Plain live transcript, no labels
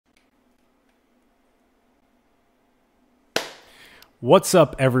What's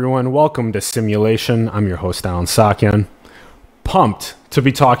up, everyone? Welcome to Simulation. I'm your host, Alan Sakyan. Pumped to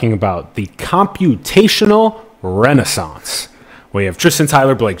be talking about the computational renaissance. We have Tristen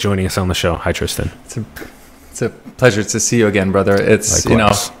Tyler Blake joining us on the show. Hi, Tristen. It's a pleasure to see you again, brother. It's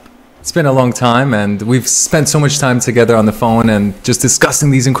Likewise. It's been a long time, and we've spent so much time together on the phone and just discussing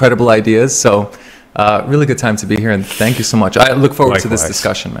these incredible ideas. So, really good time to be here, and thank you so much. I look forward to this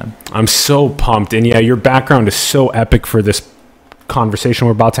discussion, man. I'm so pumped, and yeah, your background is so epic for this conversation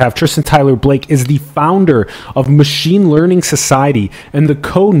we're about to have. Tristen Tyler Blake is the founder of Machine Learning Society and the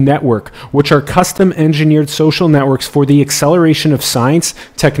Co-Network, which are custom engineered social networks for the acceleration of science,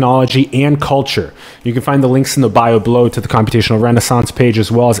 technology, and culture. You can find the links in the bio below to the Computational Renaissance page,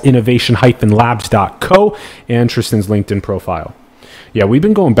 as well as innovation-labs.co and Tristen's LinkedIn profile. Yeah, we've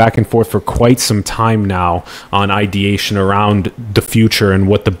been going back and forth for quite some time now on ideation around the future and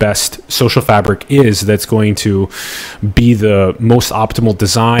what the best social fabric is that's going to be the most optimal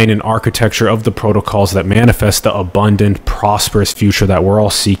design and architecture of the protocols that manifest the abundant, prosperous future that we're all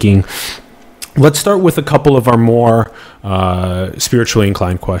seeking. Let's start with a couple of our more spiritually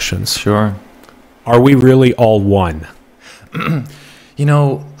inclined questions. Sure. Are we really all one? You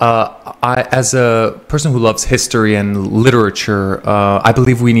know, I, as a person who loves history and literature, I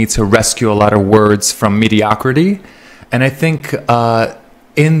believe we need to rescue a lot of words from mediocrity. And I think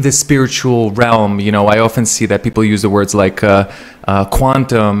in the spiritual realm, you know, I often see that people use the words like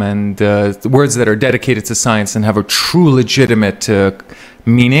quantum and words that are dedicated to science and have a true legitimate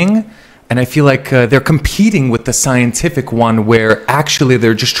meaning. And I feel like they're competing with the scientific one, where actually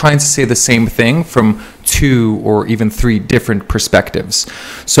they're just trying to say the same thing from 2 or even 3 different perspectives.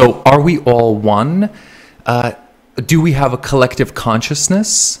 So are we all one? Do we have a collective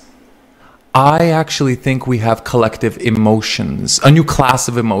consciousness? I actually think we have collective emotions, a new class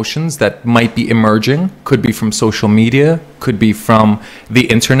of emotions that might be emerging, could be from social media, could be from the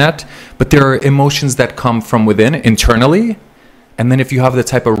internet, but there are emotions that come from within, internally. And then if you have the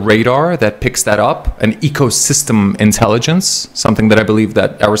type of radar that picks that up, an ecosystem intelligence, something that I believe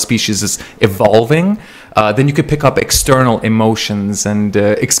that our species is evolving, then you could pick up external emotions and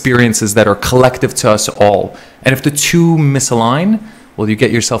experiences that are collective to us all. And if the two misalign, well, you get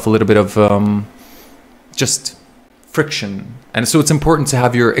yourself a little bit of just friction. And so it's important to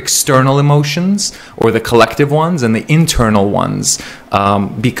have your external emotions, or the collective ones, and the internal ones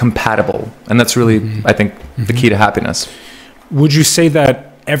be compatible. And that's really, I think, the key to happiness. Would you say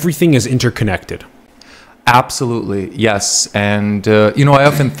that everything is interconnected? Absolutely, yes. And, you know, I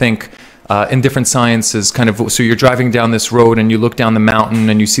often think in different sciences, kind of, so you're driving down this road and you look down the mountain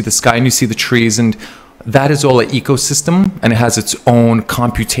and you see the sky and you see the trees, and that is all an ecosystem, and it has its own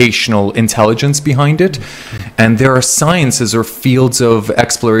computational intelligence behind it. And there are sciences or fields of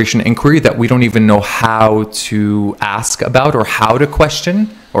exploration inquiry that we don't even know how to ask about or how to question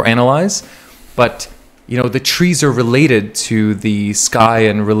or analyze. But you know, the trees are related to the sky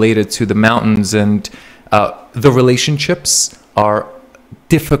and related to the mountains, and the relationships are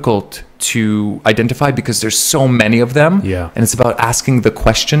difficult to identify because there's so many of them. Yeah. And it's about asking the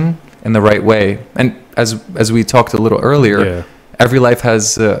question in the right way. And as we talked a little earlier, every life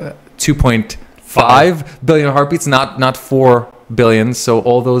has 2.5 billion heartbeats, not 4 billion. So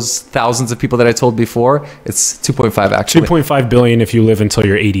all those thousands of people that I told before, it's 2.5 actually. 2.5 billion if you live until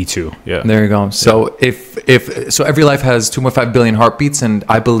you're 82. Yeah. There you go. So so every life has 2.5 billion heartbeats, and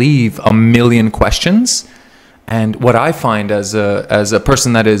I believe 1 million questions. And what I find as a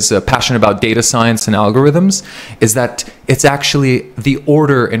person that is passionate about data science and algorithms is that it's actually the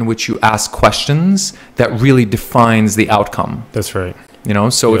order in which you ask questions that really defines the outcome. That's right. You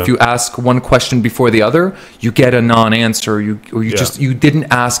know, so if you ask one question before the other, you get a non-answer, you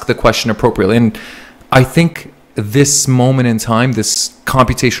didn't ask the question appropriately. And I think this moment in time, this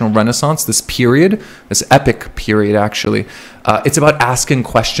computational renaissance, this period, this epic period actually, it's about asking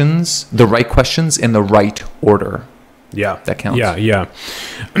questions, the right questions in the right order. Yeah. That counts. Yeah.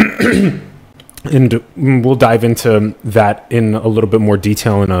 And we'll dive into that in a little bit more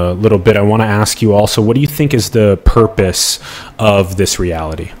detail in a little bit. I want to ask you also, what do you think is the purpose of this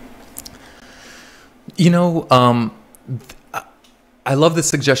reality? You know, I love the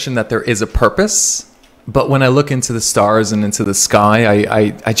suggestion that there is a purpose, but when I look into the stars and into the sky,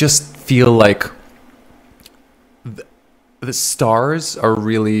 I just feel like the stars are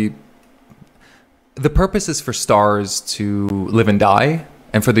really... The purpose is for stars to live and die,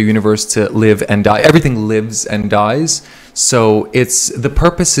 and for the universe to live and die. Everything lives and dies. So the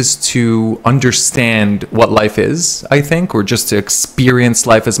purpose is to understand what life is, I think, or just to experience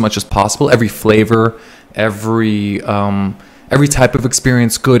life as much as possible. Every flavor, every type of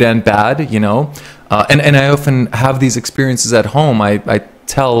experience, good and bad, you know. And I often have these experiences at home. I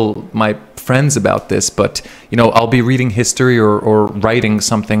tell my friends about this, but I'll be reading history or writing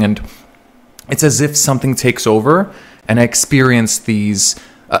something, and it's as if something takes over, and I experience these.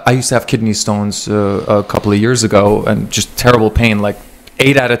 I used to have kidney stones a couple of years ago, and just terrible pain, like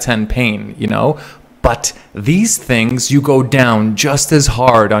 8 out of 10 pain, But these things, you go down just as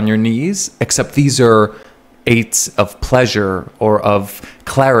hard on your knees, except these are 8s of pleasure or of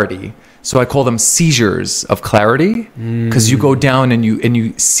clarity. So I call them seizures of clarity, because you go down and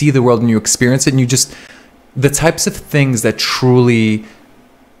you see the world and you experience it, and the types of things that truly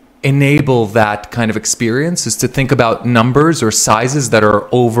enable that kind of experience is to think about numbers or sizes that are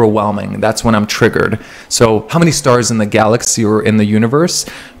overwhelming. That's when I'm triggered. So how many stars in the galaxy or in the universe?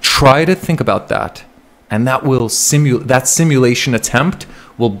 Try to think about that. And that will that simulation attempt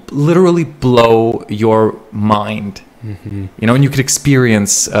will literally blow your mind. And you could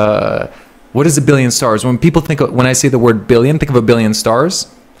experience what is a billion stars. When I say the word billion, think of a billion stars.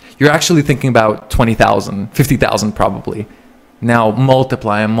 You're actually thinking about 20,000, 50,000 probably. Now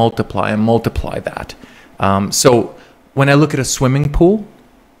multiply and multiply and multiply that. So when I look at a swimming pool,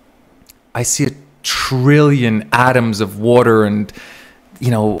 I see 1 trillion atoms of water, and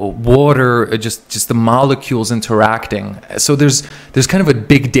water, just the molecules interacting. So there's kind of a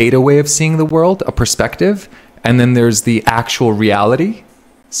big data way of seeing the world, a perspective, and then there's the actual reality.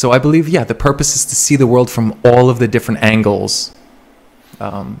 So I believe, the purpose is to see the world from all of the different angles,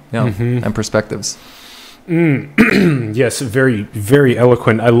 and perspectives. Yes, very, very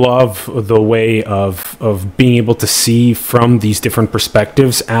eloquent. I love the way of being able to see from these different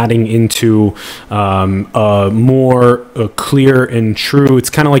perspectives, adding into a more clear and true.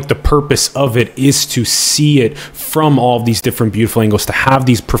 It's kind of like the purpose of it is to see it from all of these different beautiful angles, to have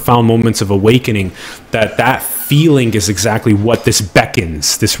these profound moments of awakening. That feeling is exactly what this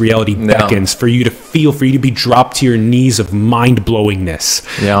beckons. This reality beckons for you to feel, for you to be dropped to your knees of mind-blowingness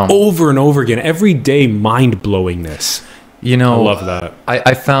over and over again, every day. Mind-blowingness. I love that.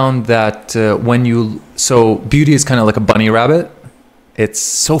 I found that so beauty is kind of like a bunny rabbit. It's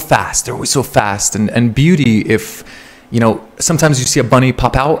so fast. They're always so fast. And beauty, if sometimes you see a bunny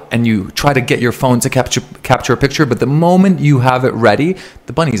pop out and you try to get your phone to capture a picture, but the moment you have it ready,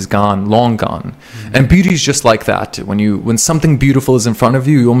 the bunny's gone, long gone. And beauty is just like that. When something beautiful is in front of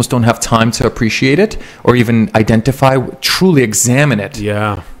you, you almost don't have time to appreciate it or even identify, truly examine it.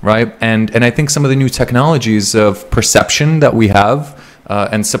 Yeah. Right. And I think some of the new technologies of perception that we have,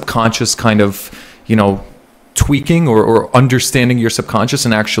 and subconscious kind of, tweaking or understanding your subconscious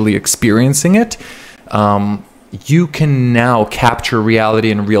and actually experiencing it, you can now capture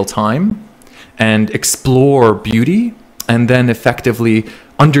reality in real time and explore beauty, and then effectively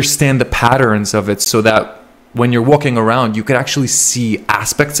understand the patterns of it, so that when you're walking around, you could actually see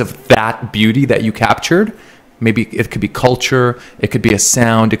aspects of that beauty that you captured. Maybe it could be culture, it could be a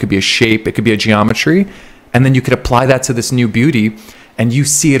sound, it could be a shape, it could be a geometry. And then you could apply that to this new beauty, and you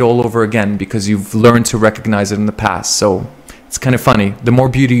see it all over again because you've learned to recognize it in the past. So it's kind of funny. The more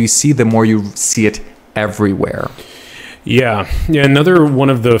beauty you see, the more you see it everywhere. Yeah. Another one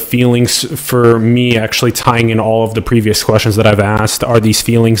of the feelings for me, actually tying in all of the previous questions that I've asked, are these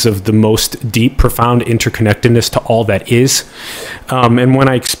feelings of the most deep, profound interconnectedness to all that is. And when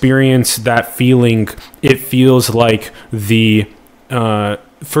I experience that feeling, it feels like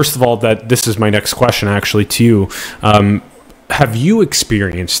first of all, that this is my next question actually to you. Have you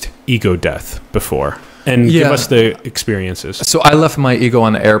experienced ego death before? And give us the experiences. So I left my ego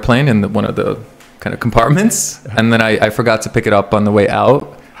on the airplane in one of the kind of compartments, and then I forgot to pick it up on the way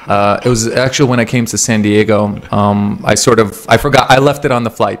out. It was actually when I came to San Diego. I forgot. I left it on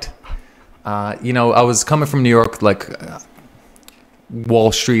the flight. I was coming from New York, like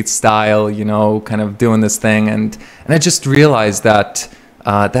Wall Street style, kind of doing this thing, and I just realized that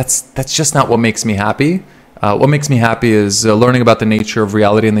that's just not what makes me happy. What makes me happy is learning about the nature of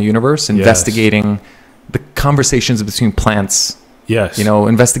reality in the universe, investigating the conversations between plants. Yes.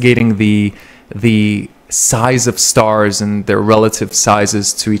 Investigating the size of stars and their relative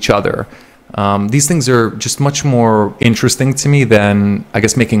sizes to each other. These things are just much more interesting to me than, I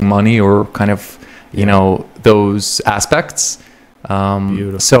guess, making money or kind of, those aspects.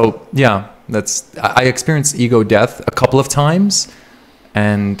 Beautiful. So yeah, I experienced ego death a couple of times,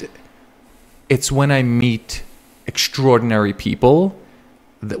 and it's when I meet extraordinary people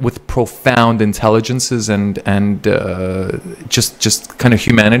with profound intelligences and just kind of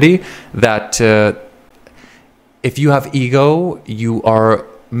humanity, that if you have ego, you are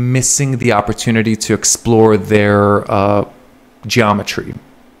missing the opportunity to explore their geometry.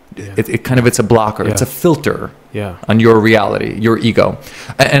 it's a blocker. It's a filter on your reality, your ego.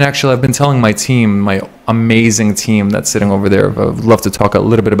 And actually, I've been telling my team, my amazing team that's sitting over there, I'd love to talk a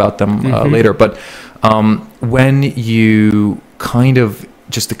little bit about them later, but when you kind of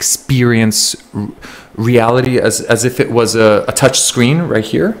just experience reality as if it was a touch screen right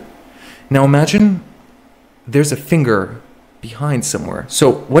here. Now imagine there's a finger behind somewhere.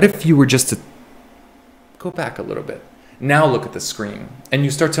 So what if you were just to go back a little bit? Now look at the screen, and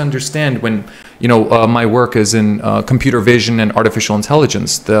you start to understand when, my work is in computer vision and artificial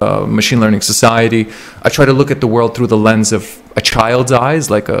intelligence, the Machine Learning Society. I try to look at the world through the lens of a child's eyes,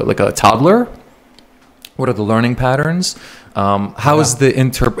 like a toddler. What are the learning patterns? How is the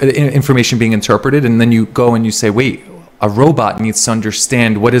information being interpreted? And then you go and you say, wait, a robot needs to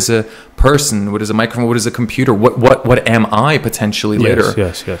understand what is a person, what is a microphone, what is a computer, what am I potentially later?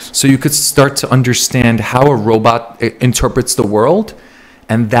 Yes. So you could start to understand how a robot interprets the world,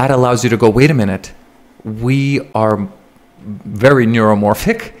 and that allows you to go, wait a minute, we are very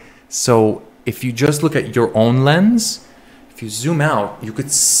neuromorphic. So if you just look at your own lens, if you zoom out, you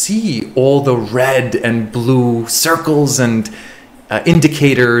could see all the red and blue circles and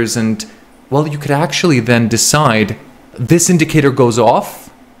indicators, and well, you could actually then decide this indicator goes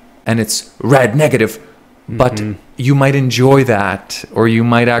off and it's red, negative, but you might enjoy that, or you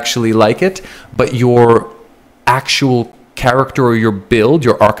might actually like it, but your actual character or your build,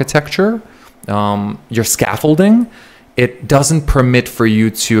 your architecture, your scaffolding, it doesn't permit for you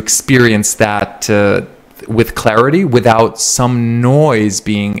to experience that with clarity without some noise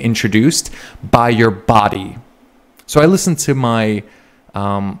being introduced by your body. So I listen to my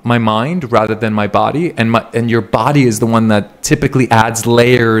mind rather than my body, and your body is the one that typically adds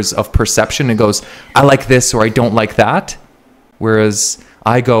layers of perception and goes, I like this or I don't like that, whereas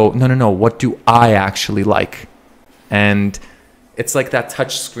I go, no, what do I actually like? And it's like that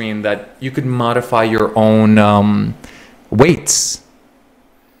touch screen that you could modify your own weights.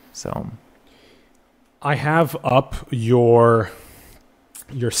 So I have up your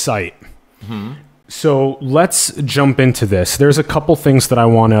site. So let's jump into this. There's a couple things that I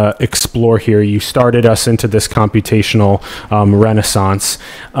want to explore here. You started us into this computational renaissance.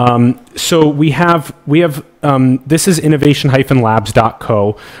 So we have this is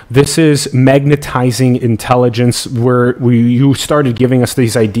innovation-labs.co. This is magnetizing intelligence, where you started giving us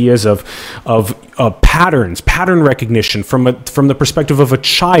these ideas of patterns, pattern recognition from the perspective of a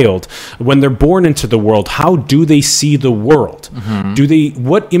child when they're born into the world. How do they see the world?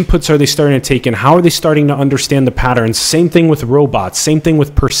 What inputs are they starting to take in? How are they starting to understand the patterns? Same thing with robots. Same thing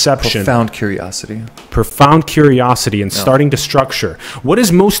with perception. Profound curiosity And starting to structure. What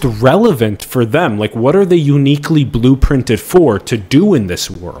is most relevant for them? Like, what are they uniquely blueprinted for to do in this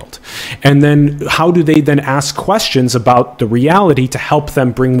world? And then how do they then ask questions about the reality to help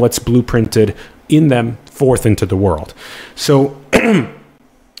them bring what's blueprinted in them forth into the world? So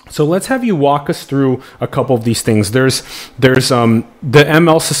so let's have you walk us through a couple of these things. There's the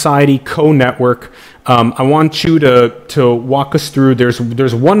ML Society co-network. I want you to walk us through.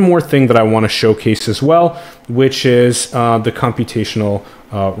 There's one more thing that I want to showcase as well, which is the computational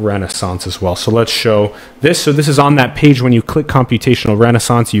renaissance as well. So let's show this. So this is on that page. When you click computational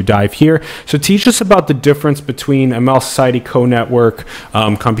renaissance, you dive here. So teach us about the difference between ML Society co-network,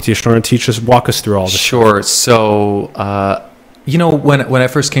 computational. Walk us through all this. Sure. So when I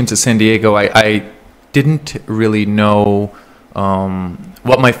first came to San Diego, I didn't really know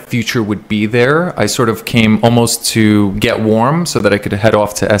what my future would be there. I sort of came almost to get warm so that I could head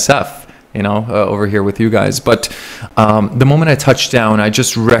off to SF, over here with you guys. But the moment I touched down, I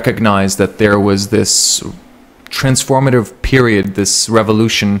just recognized that there was this transformative period, this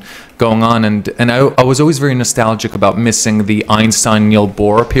revolution going on. And I was always very nostalgic about missing the Einstein-Niels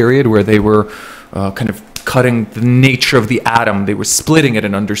Bohr period, where they were kind of cutting the nature of the atom. They were splitting it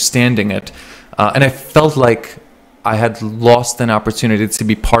and understanding it. And I felt like I had lost an opportunity to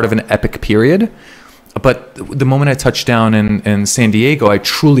be part of an epic period. But the moment I touched down in San Diego, I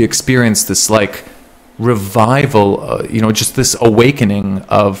truly experienced this like revival, just this awakening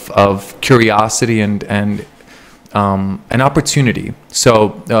of curiosity and an opportunity.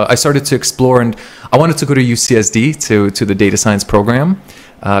 So I started to explore, and I wanted to go to UCSD to the data science program.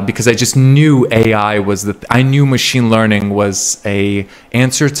 Because I just knew I knew machine learning was a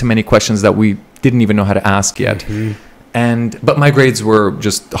answer to many questions that we didn't even know how to ask yet. But my grades were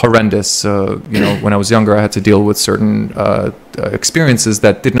just horrendous. When I was younger, I had to deal with certain experiences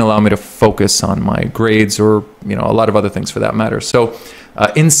that didn't allow me to focus on my grades or a lot of other things for that matter. So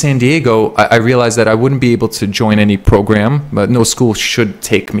in San Diego, I realized that I wouldn't be able to join any program, but no school should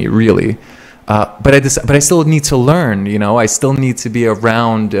take me really. But I still need to learn. I still need to be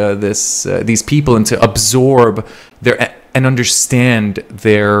around these people and to absorb and understand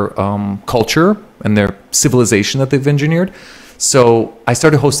their culture and their civilization that they've engineered. So I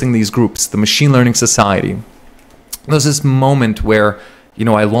started hosting these groups, the Machine Learning Society. There was this moment where,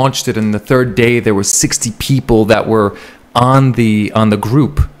 I launched it, and the third day there were 60 people that were on the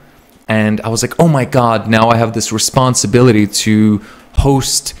group, and I was like, oh my God, now I have this responsibility to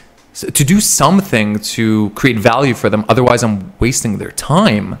do something to create value for them. Otherwise, I'm wasting their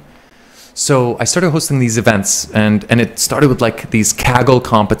time. So I started hosting these events, and it started with like these Kaggle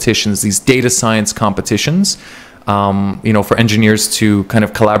competitions, these data science competitions, for engineers to kind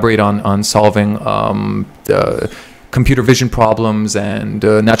of collaborate on solving computer vision problems and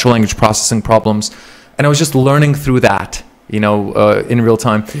natural language processing problems. And I was just learning through that, in real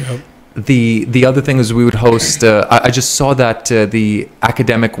time. Yep. The other thing is we would host, I just saw that the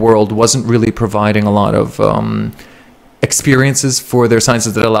academic world wasn't really providing a lot of experiences for their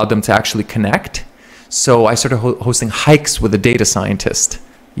sciences that allowed them to actually connect. So I started hosting hikes with a data scientist,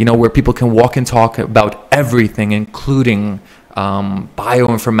 where people can walk and talk about everything, including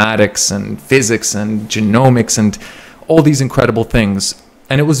bioinformatics and physics and genomics and all these incredible things.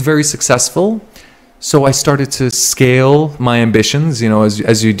 And it was very successful. So I started to scale my ambitions,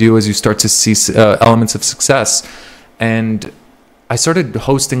 as you do, as you start to see elements of success. And I started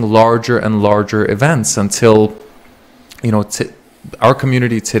hosting larger and larger events until, our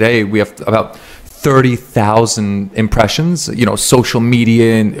community today, we have about 30,000 impressions, social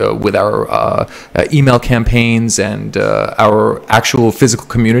media and, with our email campaigns and our actual physical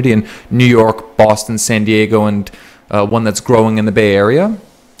community in New York, Boston, San Diego, and one that's growing in the Bay Area.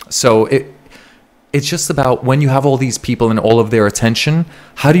 So it's just about, when you have all these people and all of their attention,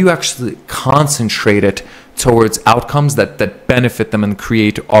 how do you actually concentrate it towards outcomes that benefit them and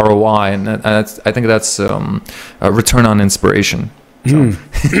create ROI? And I think that's a return on inspiration. So.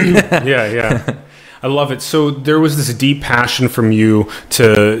 Yeah. I love it. So there was this deep passion from you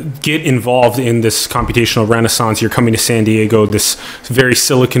to get involved in this computational renaissance. You're coming to San Diego, this very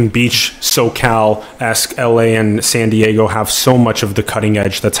Silicon Beach, SoCal-esque. LA and San Diego have so much of the cutting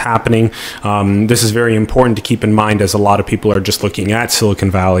edge that's happening. This is very important to keep in mind, as a lot of people are just looking at Silicon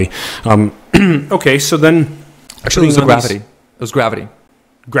Valley. Okay, so then... Actually, it was gravity.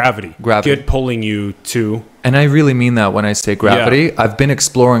 Gravity. Get pulling you to... And I really mean that when I say gravity. Yeah. I've been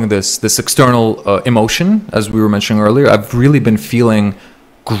exploring this external emotion, as we were mentioning earlier. I've really been feeling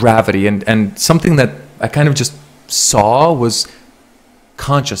gravity. And something that I kind of just saw was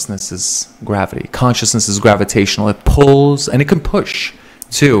consciousness is gravity. Consciousness is gravitational. It pulls and it can push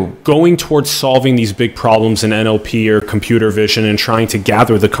too. Going towards solving these big problems in NLP or computer vision and trying to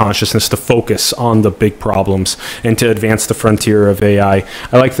gather the consciousness to focus on the big problems and to advance the frontier of AI.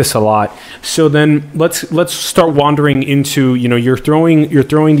 I like this a lot. So then let's start wandering into, you're throwing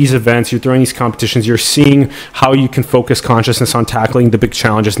these events, you're throwing these competitions, you're seeing how you can focus consciousness on tackling the big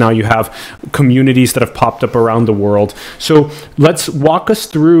challenges. Now you have communities that have popped up around the world. So let's walk us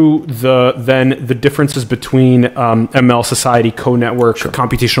through the differences between ML Society, Co-Network, sure,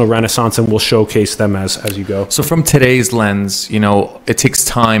 Computational Renaissance, and we'll showcase them as you go. So from today's lens, it takes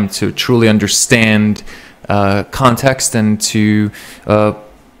time to truly understand context and to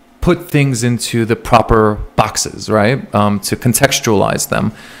put things into the proper boxes, right? To contextualize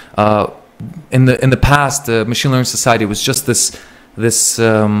them. In the past, the Machine Learning Society was just this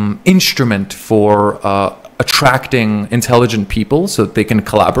instrument for attracting intelligent people so that they can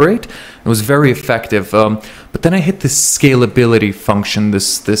collaborate. It was very effective. But then I hit this scalability function,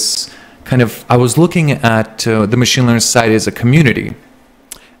 this kind of, I was looking at the Machine Learning Society as a community,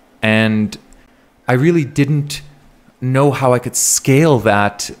 and I really didn't know how I could scale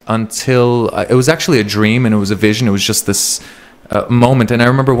that until it was actually a dream and it was a vision. It was just this moment. And I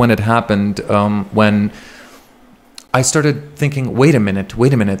remember when it happened, when I started thinking, wait a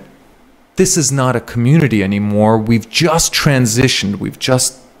minute, this is not a community anymore. We've just transitioned. We've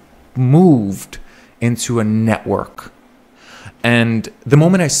just moved into a network. And the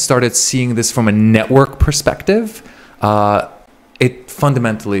moment I started seeing this from a network perspective, it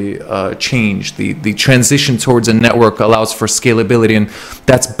fundamentally changed. The transition towards a network allows for scalability, and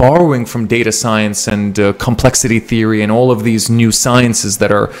that's borrowing from data science and complexity theory and all of these new sciences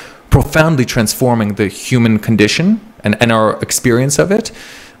that are profoundly transforming the human condition and our experience of it.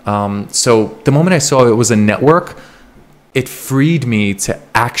 So the moment I saw it was a network, it freed me to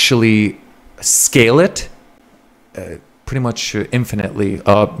actually scale it pretty much infinitely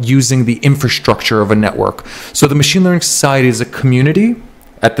using the infrastructure of a network. So the Machine Learning Society is a community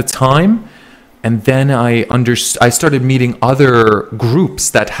at the time, And then I started meeting other groups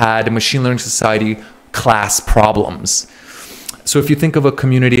that had machine learning society class problems. So if you think of a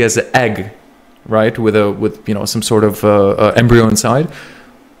community as an egg, right, with some sort of embryo inside,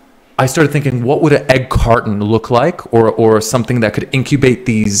 I started thinking, what would an egg carton look like, or something that could incubate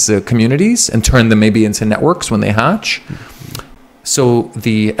these communities and turn them maybe into networks when they hatch. So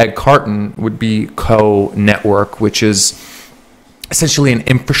the egg carton would be co-network, which is essentially an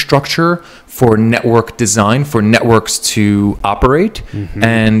infrastructure for network design, for networks to operate.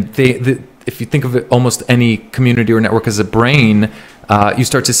 And if you think of it, almost any community or network as a brain, you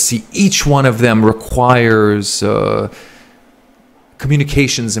start to see each one of them requires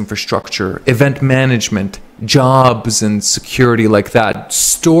communications infrastructure, event management, jobs and security like that,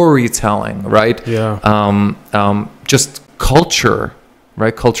 storytelling, right? Just culture,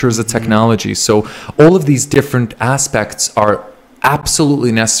 right? Culture is a technology. So all of these different aspects are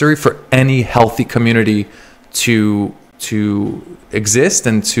absolutely necessary for any healthy community to exist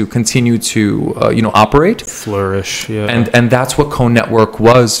and to continue to operate, flourish. And that's what Co-Network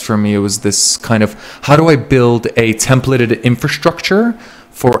was for me. It was this kind of, how do I build a templated infrastructure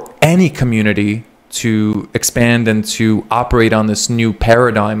for any community to expand and to operate on this new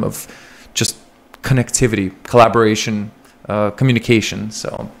paradigm of just connectivity, collaboration, communication.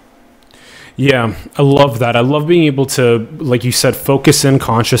 So yeah, I love that. I love being able to, like you said, focus in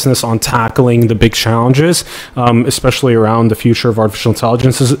consciousness on tackling the big challenges, especially around the future of artificial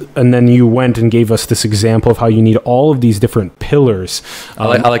intelligence. And then you went and gave us this example of how you need all of these different pillars.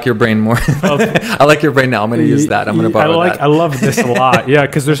 I like your brain more. I like your brain now. I'm going to use that. I'm going to borrow that. I love this a lot. Yeah,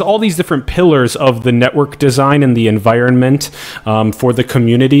 because there's all these different pillars of the network design and the environment for the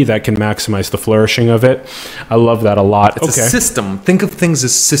community that can maximize the flourishing of it. I love that a lot. It's a system. Think of things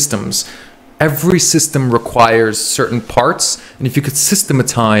as systems. Every system requires certain parts, and if you could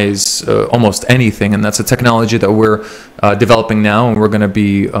systematize almost anything, and that's a technology that we're developing now, and we're going to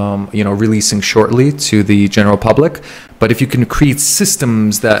be releasing shortly to the general public. But if you can create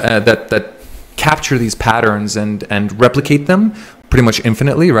systems that capture these patterns and replicate them pretty much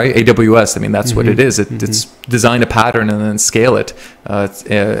infinitely, right? AWS, I mean, that's what it is. It's design a pattern and then scale it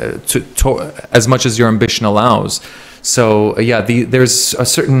to as much as your ambition allows. So there's a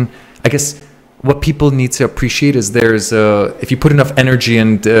certain, I guess, what people need to appreciate is if you put enough energy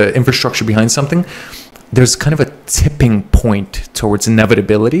and infrastructure behind something, there's kind of a tipping point towards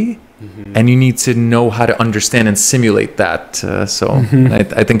inevitability, and you need to know how to understand and simulate that.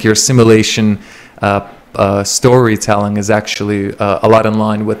 I think your simulation storytelling is actually a lot in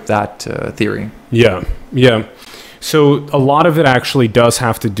line with that theory. Yeah. So a lot of it actually does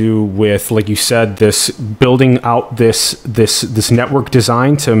have to do with, like you said, this building out this network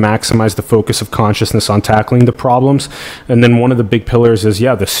design to maximize the focus of consciousness on tackling the problems. And then one of the big pillars is,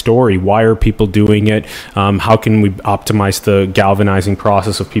 the story. Why are people doing it? How can we optimize the galvanizing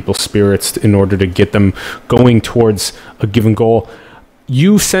process of people's spirits in order to get them going towards a given goal?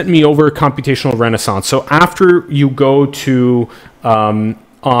 You sent me over Computational Renaissance. So after you go to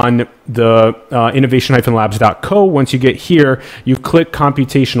on the innovation-labs.co, once you get here, you click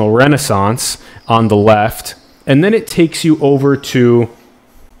Computational Renaissance on the left, and then it takes you over to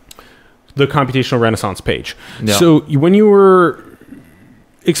the Computational Renaissance page. Yeah. So when you were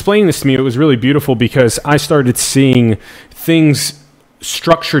explaining this to me, it was really beautiful because I started seeing things,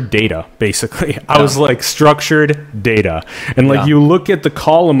 structured data, basically. I was like, structured data. And you look at the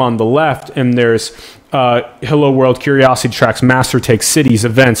column on the left, and there's Hello World, Curiosity Tracks, Master Takes, Cities,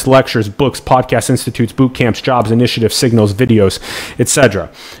 Events, Lectures, Books, Podcasts, Institutes, Boot Camps, Jobs, Initiatives, Signals, Videos, etc.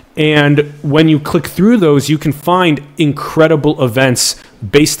 And when you click through those, you can find incredible events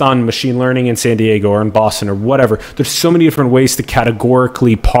based on machine learning in San Diego or in Boston or whatever. There's so many different ways to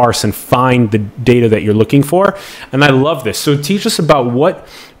categorically parse and find the data that you're looking for. And I love this. So teach us about what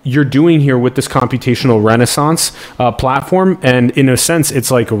you're doing here with this Computational Renaissance platform. And in a sense,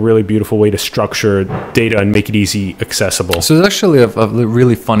 it's like a really beautiful way to structure data and make it easy accessible. So there's actually a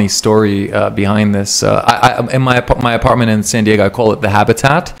really funny story behind this. In my apartment in San Diego, I call it the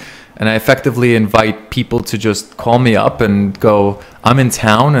Habitat. And I effectively invite people to just call me up and go, I'm in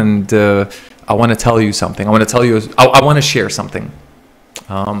town and I want to tell you something. I want to share something.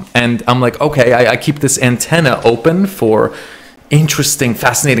 And I'm like, okay, I keep this antenna open for interesting,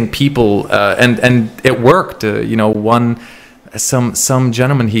 fascinating people, and it worked. Some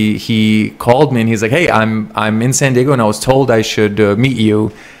gentleman he called me and he's like, hey, I'm in San Diego and I was told I should meet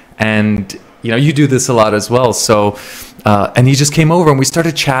you, and you do this a lot as well. So and he just came over and we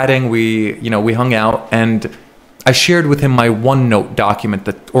started chatting. We hung out, and I shared with him my OneNote document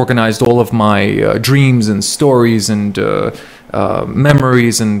that organized all of my dreams and stories and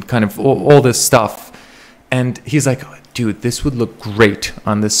memories and kind of all this stuff. And he's like, dude, this would look great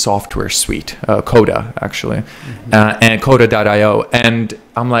on this software suite, Coda, actually, and Coda.io. And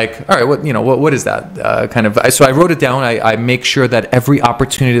I'm like, all right, what is that? So I wrote it down. I make sure that every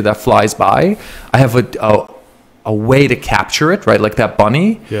opportunity that flies by, I have a way to capture it, right? Like that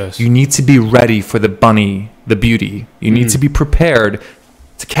bunny. Yes. You need to be ready for the bunny, the beauty. You need to be prepared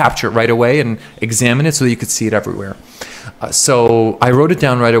to capture it right away and examine it so that you could see it everywhere. So I wrote it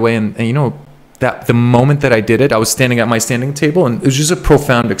down right away, and that the moment that I did it, I was standing at my standing table, and it was just a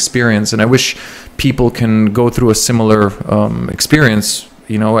profound experience. And I wish people can go through a similar experience.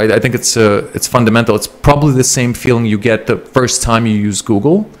 I think it's fundamental. It's probably the same feeling you get the first time you use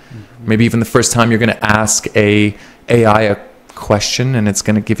Google, maybe even the first time you're going to ask a AI a question, and it's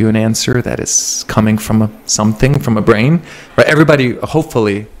going to give you an answer that is coming from a brain. Right? Everybody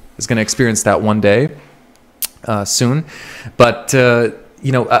hopefully is going to experience that one day soon, but.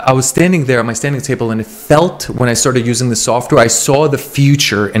 I was standing there at my standing table, and it felt, when I started using the software, I saw the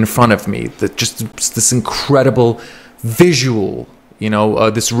future in front of me, just this incredible visual,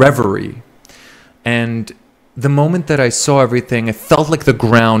 this reverie. And the moment that I saw everything, it felt like the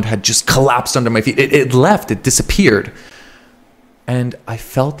ground had just collapsed under my feet. It disappeared. And I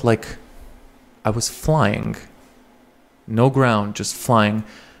felt like I was flying. No ground, just flying.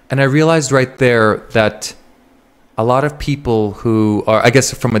 And I realized right there that a lot of people who are, I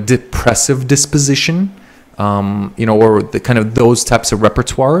guess, from a depressive disposition, or the kind of those types of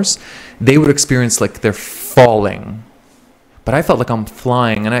repertoires, they would experience like they're falling. But I felt like I'm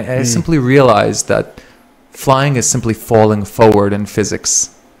flying, and I simply realized that flying is simply falling forward in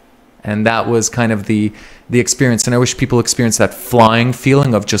physics. And that was kind of the experience. And I wish people experience that flying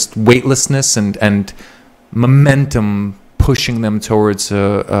feeling of just weightlessness and momentum pushing them towards,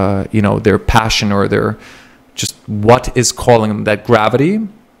 their passion or their just what is calling them, that gravity.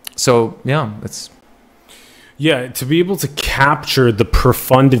 So to be able to capture the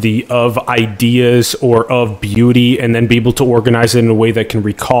profundity of ideas or of beauty, and then be able to organize it in a way that can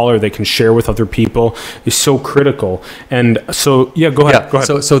recall or they can share with other people, is so critical. And so go ahead.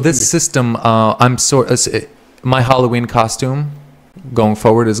 So this system, my Halloween costume going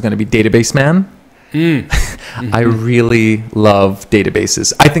forward is going to be Database Man. I really love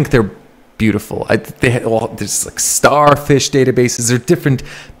databases. I think they're beautiful. There's like starfish databases. There are different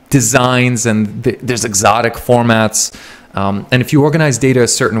designs, and there's exotic formats. And if you organize data a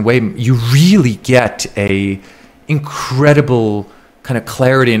certain way, you really get a incredible kind of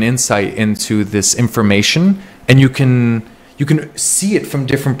clarity and insight into this information, and you can see it from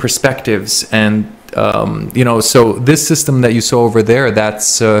different perspectives. And so this system that you saw over there,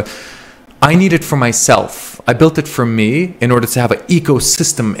 that's I need it for myself. I built it for me in order to have an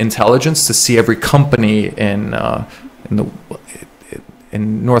ecosystem intelligence to see every company in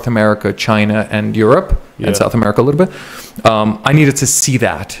North America, China, and Europe, and South America a little bit. I needed to see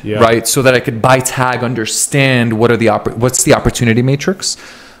that, right, so that I could by tag understand what's the opportunity matrix.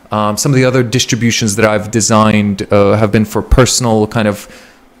 Some of the other distributions that I've designed have been for personal kind of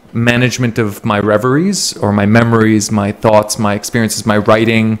management of my reveries or my memories, my thoughts, my experiences, my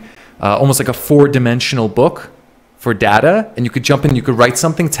writing. Almost like a 4-dimensional book for data, and you could jump in, you could write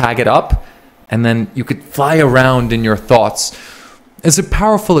something, tag it up, and then you could fly around in your thoughts. It's a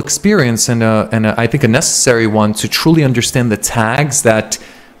powerful experience, and I think a necessary one to truly understand the tags that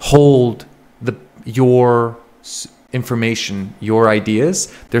hold your information, your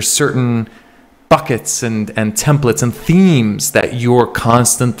ideas. There's certain buckets and templates and themes that you're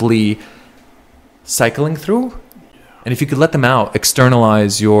constantly cycling through. And if you could let them out,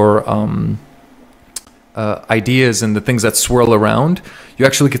 externalize your ideas and the things that swirl around, you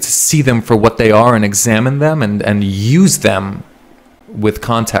actually get to see them for what they are and examine them and use them with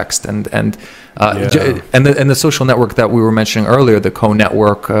context. And the social network that we were mentioning earlier, the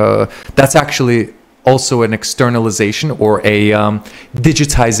co-network, that's actually also an externalization or a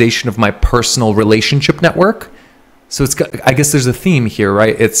digitization of my personal relationship network. So I guess there's a theme here,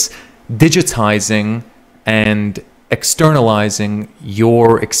 right? It's digitizing and externalizing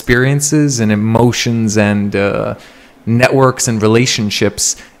your experiences and emotions and networks and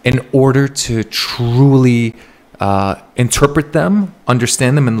relationships in order to truly interpret them,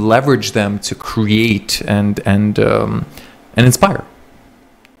 understand them, and leverage them to create and inspire.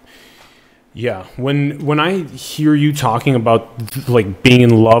 Yeah, when I hear you talking about like being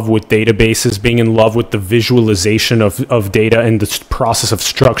in love with databases, being in love with the visualization of data and the process of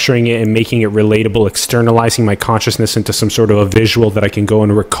structuring it and making it relatable, externalizing my consciousness into some sort of a visual that I can go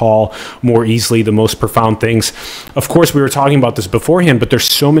and recall more easily the most profound things. Of course, we were talking about this beforehand, but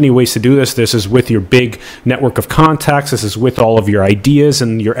there's so many ways to do this. This is with your big network of contacts. This is with all of your ideas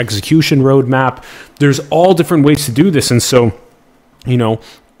and your execution roadmap. There's all different ways to do this. And so, you know,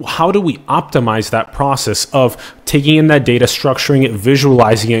 how do we optimize that process of taking in that data, structuring it,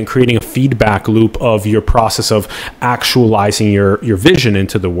 visualizing it, and creating a feedback loop of your process of actualizing your vision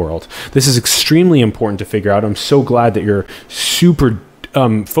into the world? This is extremely important to figure out. I'm so glad that you're super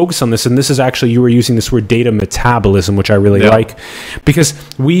focused on this. And this is actually, you were using this word data metabolism, which I really like, because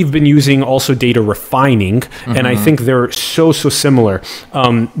we've been using also data refining, and I think they're so similar.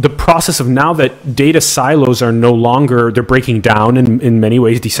 The process of now that data silos are no longer, they're breaking down in many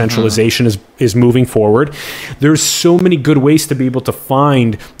ways. Decentralization is moving forward. There's so many good ways to be able to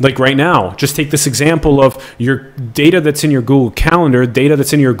find, like right now, just take this example of your data that's in your Google Calendar, data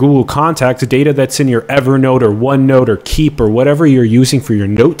that's in your Google Contacts, data that's in your Evernote or OneNote or Keep or whatever you're using for your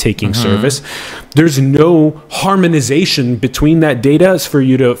note-taking service. There's no harmonization between that data for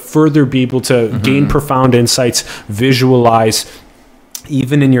you to further be able to gain profound insights, visualize.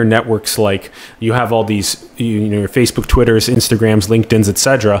 Even in your networks, like you have all these, you know, your Facebook, Twitters, Instagrams, LinkedIn's,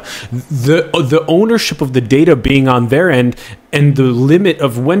 etc. The ownership of the data being on their end, and the limit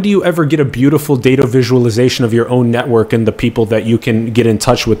of when do you ever get a beautiful data visualization of your own network and the people that you can get in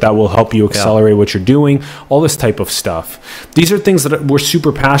touch with that will help you accelerate what you're doing, all this type of stuff. These are things that we're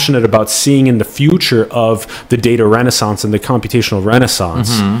super passionate about seeing in the future of the data renaissance and the computational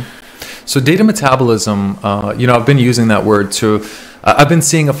renaissance. So data metabolism, you know, I've been using that word to, I've been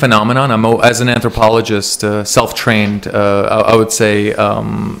seeing a phenomenon. As an anthropologist, self-trained, I would say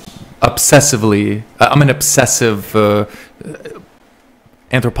obsessively, I'm an obsessive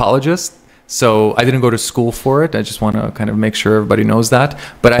anthropologist. So I didn't go to school for it. I just want to kind of make sure everybody knows that.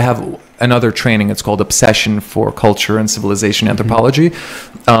 But I have another training. It's called Obsession for Culture and Civilization Anthropology.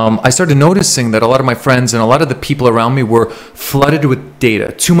 I started noticing that a lot of my friends and a lot of the people around me were flooded with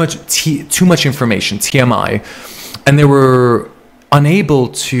data, too much information, TMI, and they were unable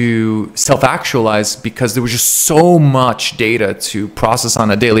to self-actualize because there was just so much data to process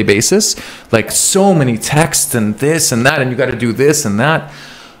on a daily basis, like so many texts and this and that, and you got to do this and that.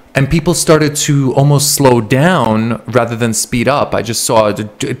 And people started to almost slow down rather than speed up. I just saw a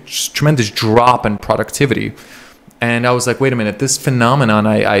tremendous drop in productivity. And I was like, wait a minute, this phenomenon,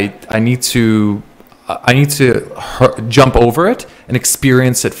 I need to jump over it and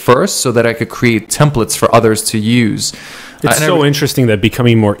experience it first so that I could create templates for others to use. It's so interesting that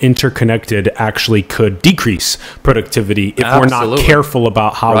becoming more interconnected actually could decrease productivity if we're not careful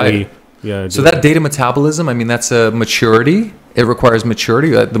about how we... So that data metabolism, I mean, that's a maturity. It requires maturity,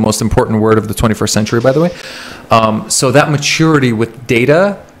 the most important word of the 21st century, by the way. So that maturity with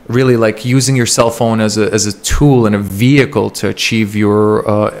data, really like using your cell phone as a tool and a vehicle to achieve your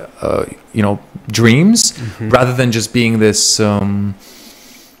dreams, rather than just being this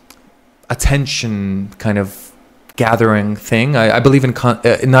attention kind of gathering thing. I believe in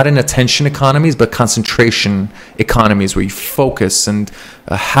not in attention economies, but concentration economies where you focus, and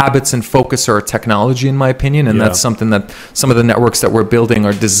habits and focus are a technology, in my opinion, and that's something that some of the networks that we're building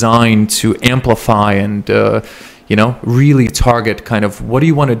are designed to amplify and really target kind of what do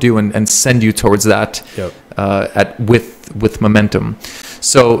you want to do and send you towards that with momentum.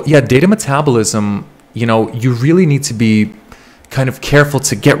 So data metabolism, you really need to be kind of careful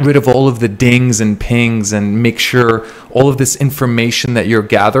to get rid of all of the dings and pings and make sure all of this information that you're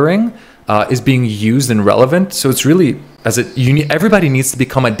gathering is being used and relevant. So it's really, everybody needs to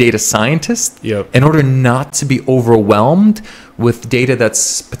become a data scientist in order not to be overwhelmed with data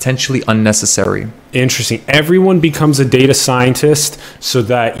that's potentially unnecessary. Interesting. Everyone becomes a data scientist so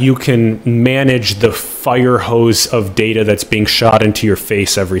that you can manage the fire hose of data that's being shot into your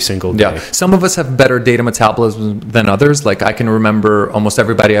face every single day. Some of us have better data metabolism than others. Like I can remember almost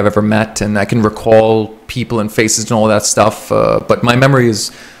everybody I've ever met, and I can recall people and faces and all that stuff. But my memory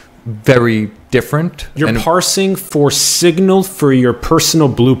is very different. You're parsing for signal for your personal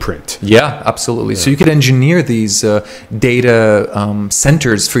blueprint. Yeah, absolutely. So you could engineer these data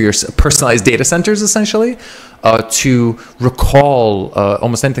centers for your personalized data centers, essentially, to recall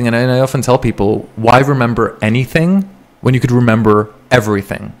almost anything. And I often tell people, why remember anything when you could remember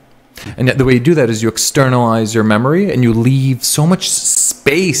everything? And the way you do that is you externalize your memory and you leave so much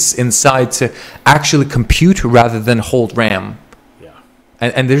space inside to actually compute rather than hold RAM.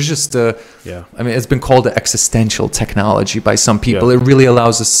 And there's just Yeah. I mean, it's been called existential technology by some people. Yeah. It really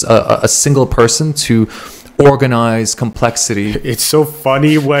allows us a single person to organize complexity. It's so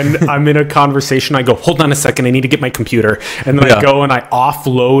funny when I'm in a conversation, I go, hold on a second, I need to get my computer. And then I go and I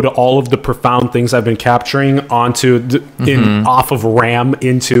offload all of the profound things I've been capturing onto off of RAM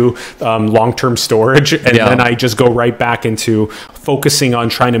into long-term storage. And then I just go right back into focusing on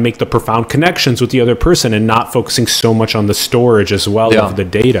trying to make the profound connections with the other person and not focusing so much on the storage as well of the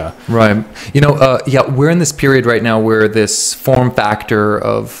data. Right. You know, we're in this period right now where this form factor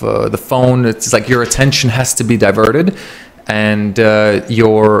of the phone, it's like your attention has to be diverted, and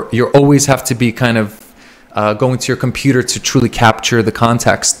you're always have to be kind of going to your computer to truly capture the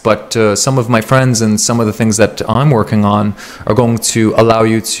context. But some of my friends and some of the things that I'm working on are going to allow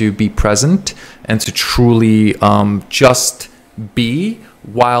you to be present and to truly just be,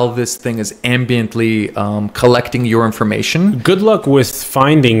 while this thing is ambiently collecting your information. Good luck with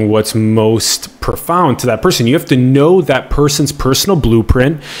finding what's most profound to that person. You have to know that person's personal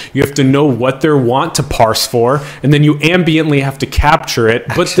blueprint. You have to know what they want to parse for, and then you ambiently have to capture it.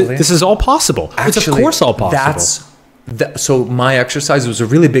 But this is all possible. It's of course all possible. So my exercise was a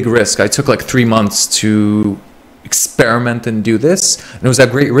really big risk. I took like 3 months to experiment and do this, and it was at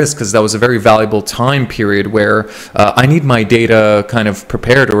great risk because that was a very valuable time period where I need my data kind of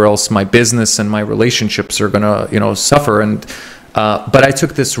prepared, or else my business and my relationships are gonna suffer. And but I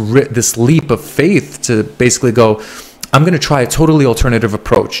took this leap of faith to basically go, I'm gonna try a totally alternative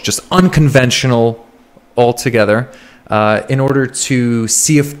approach, just unconventional altogether, in order to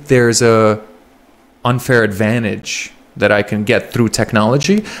see if there's a unfair advantage that I can get through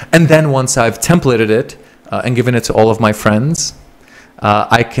technology. And then once I've templated it and given it to all of my friends,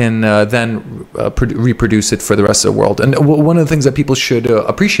 I can then reproduce it for the rest of the world. And one of the things that people should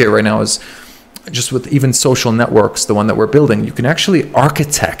appreciate right now is just with even social networks, the one that we're building, you can actually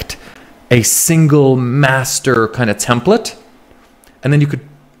architect a single master kind of template, and then you could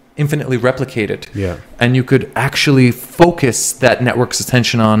infinitely replicate it. Yeah. And you could actually focus that network's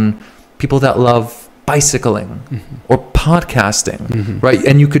attention on people that love bicycling or podcasting, right?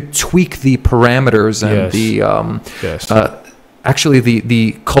 And you could tweak the parameters and actually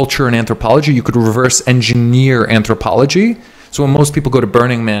the culture and anthropology. You could reverse engineer anthropology. So when most people go to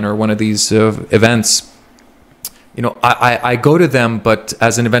Burning Man or one of these events, I go to them, but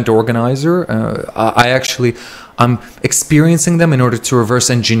as an event organizer, I'm experiencing them in order to reverse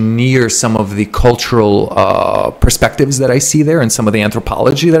engineer some of the cultural perspectives that I see there and some of the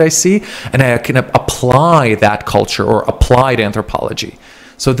anthropology that I see, and I can apply that culture or applied anthropology.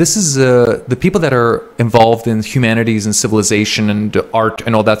 So this is the people that are involved in humanities and civilization and art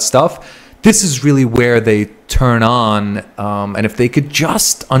and all that stuff. This is really where they turn on, and if they could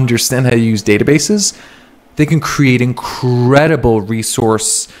just understand how to use databases, they can create incredible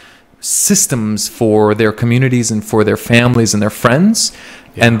resource systems for their communities and for their families and their friends.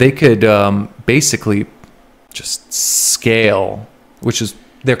 Yeah. And they could basically just scale, which is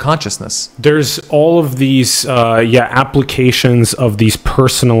their consciousness. There's all of these applications of these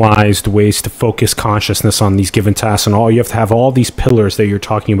personalized ways to focus consciousness on these given tasks, and all you have to have all these pillars that you're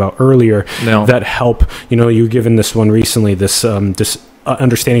talking about earlier that help. You've given this one recently, this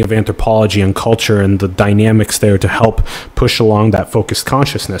understanding of anthropology and culture and the dynamics there to help push along that focused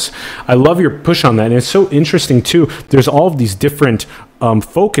consciousness. I love your push on that, and it's so interesting too. There's all of these different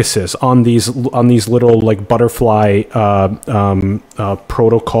focuses on these little like butterfly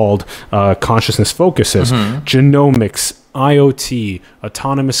protocoled consciousness focuses: genomics, IoT,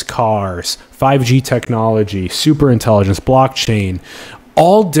 autonomous cars, 5G technology, superintelligence, blockchain.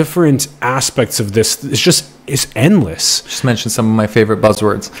 All different aspects of this is endless. Just mentioned some of my favorite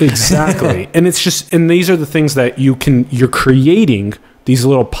buzzwords. Exactly. And these are the things that you're creating these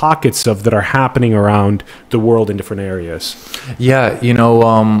little pockets of that are happening around the world in different areas. Yeah,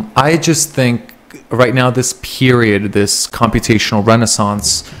 I just think right now this period, this computational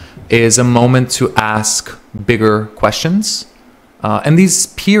renaissance, is a moment to ask bigger questions. And these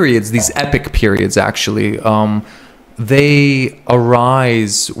periods, these epic periods actually, they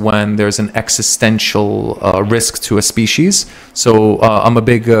arise when there's an existential risk to a species. So I'm a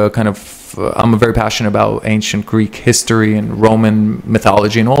big I'm very passionate about ancient Greek history and Roman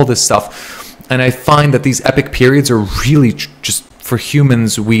mythology and all this stuff. And I find that these epic periods are really just for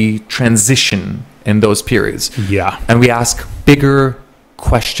humans, we transition in those periods. Yeah. And we ask bigger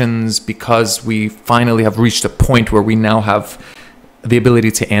questions because we finally have reached a point where we now have the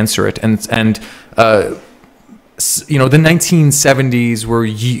ability to answer it. And the 1970s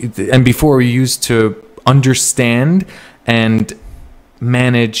and before we used to understand and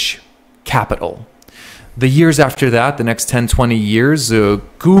manage capital. The years after that, the next 10, 20 years,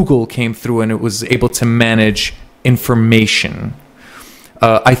 Google came through and it was able to manage information.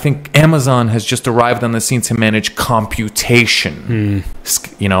 I think Amazon has just arrived on the scene to manage computation,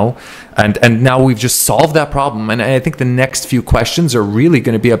 you know, and now we've just solved that problem. And I think the next few questions are really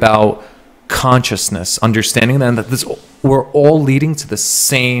going to be about consciousness, understanding that we're all leading to the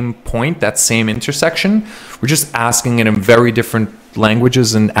same point, that same intersection. We're just asking it in very different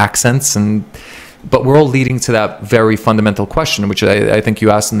languages and accents, but we're all leading to that very fundamental question, which I think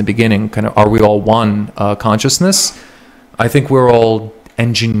you asked in the beginning, kind of, are we all one consciousness? I think we're all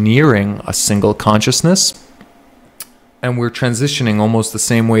engineering a single consciousness, and we're transitioning almost the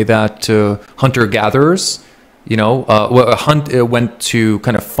same way that hunter-gatherers, you know, went to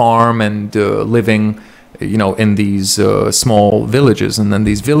kind of farm and living, you know, in these small villages, and then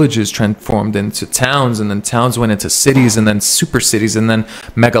these villages transformed into towns, and then towns went into cities, and then super cities, and then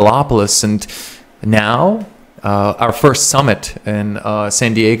megalopolis. And now our first summit in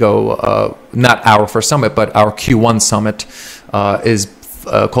San Diego, not our first summit, but our Q1 summit, is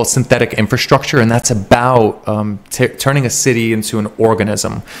called Synthetic Infrastructure, and that's about turning a city into an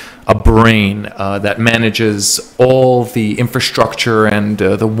organism, a brain that manages all the infrastructure and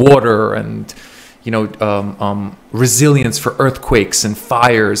the water and, you know, resilience for earthquakes and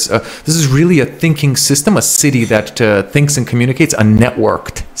fires. This is really a thinking system, a city that thinks and communicates, a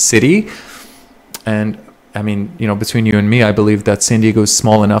networked city. And I mean, you know, between you and me, I believe that San Diego is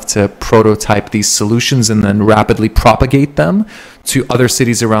small enough to prototype these solutions and then rapidly propagate them to other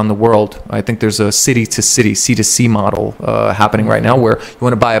cities around the world. I think there's a city-to-city, C2C model happening right now, where you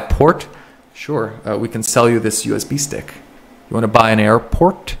want to buy a port? Sure, we can sell you this USB stick. You want to buy an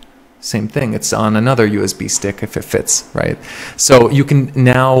airport? Same thing. It's on another USB stick if it fits, right? So you can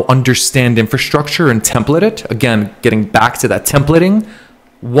now understand infrastructure and template it. Again, getting back to that templating,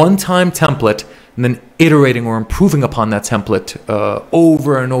 one-time template, and then iterating or improving upon that template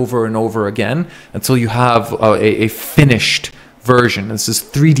over and over and over again until you have a finished version. This is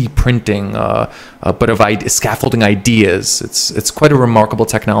 3D printing, but of scaffolding ideas. It's quite a remarkable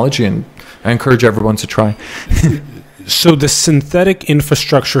technology, and I encourage everyone to try. So the Synthetic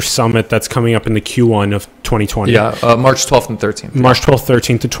Infrastructure Summit that's coming up in the Q1 of 2020. Yeah, March 12th and 13th. March 12th,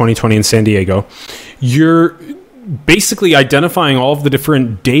 13th to 2020 in San Diego. You're basically identifying all of the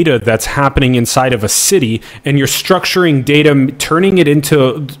different data that's happening inside of a city, and you're structuring data, turning it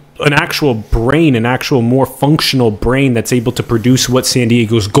into an actual brain, an actual more functional brain that's able to produce what San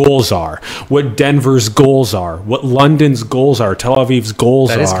Diego's goals are, what Denver's goals are, what London's goals are, Tel Aviv's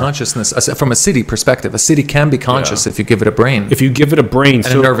goals are. That is consciousness. From a city perspective, a city can be conscious if you give it a brain. If you give it a brain. And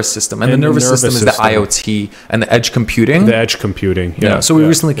a nervous system. And the nervous system is the IoT and the edge computing. The edge computing, yeah. So we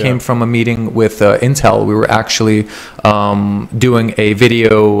recently came from a meeting with Intel. We were actually doing a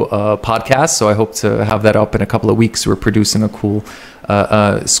video podcast, so I hope to have that up in a couple of weeks. We're producing a cool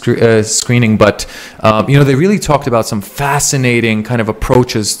screening, but you know, they really talked about some fascinating kind of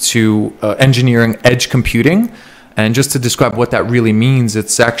approaches to engineering edge computing. And just to describe what that really means,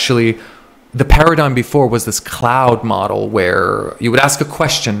 it's actually, the paradigm before was this cloud model where you would ask a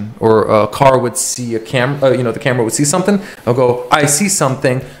question, or a car would see a camera, you know, the camera would see something, I'll go, I see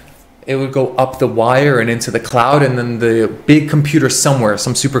something. It would go up the wire and into the cloud, and then the big computer somewhere,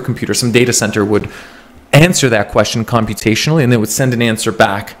 some supercomputer, some data center would answer that question computationally, and they would send an answer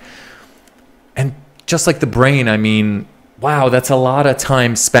back. And just like the brain, I mean, wow, that's a lot of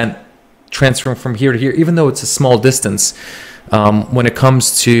time spent transferring from here to here, even though it's a small distance. When it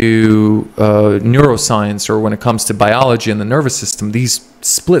comes to neuroscience, or when it comes to biology and the nervous system, these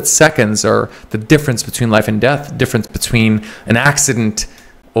split seconds are the difference between life and death, difference between an accident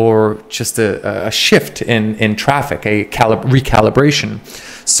or just a shift in traffic, a recalibration.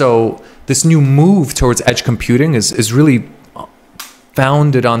 So this new move towards edge computing is really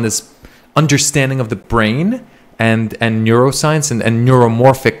founded on this understanding of the brain and neuroscience and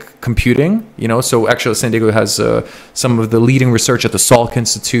neuromorphic computing. You know, so actually San Diego has some of the leading research at the Salk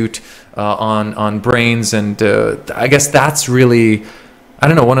Institute on brains, and I guess that's really, I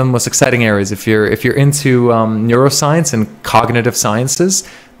don't know, one of the most exciting areas. If you're into neuroscience and cognitive sciences,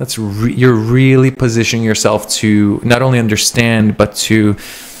 that's you're really positioning yourself to not only understand, but to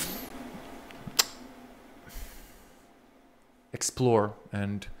explore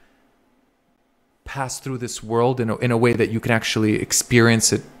and pass through this world in a way that you can actually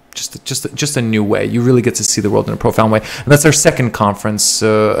experience it just a new way. You really get to see the world in a profound way. And that's our second conference,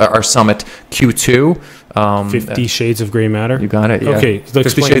 our summit, Q2. 50 Shades of Gray Matter? You got it, yeah. Okay.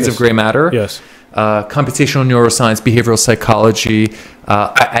 50 Shades of Gray Matter. Yes. Computational neuroscience, behavioral psychology.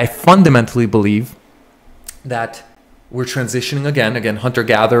 I fundamentally believe that we're transitioning again,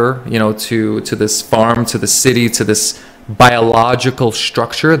 hunter-gatherer, you know, to this farm, to the city, to this biological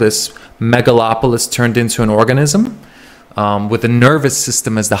structure, this megalopolis turned into an organism, with the nervous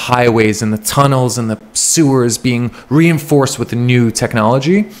system as the highways and the tunnels and the sewers being reinforced with the new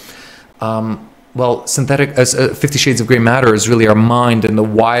technology. Well, 50 Shades of Grey Matter is really our mind and the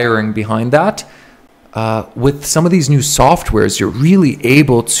wiring behind that. With some of these new softwares, you're really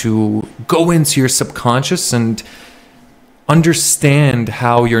able to go into your subconscious and understand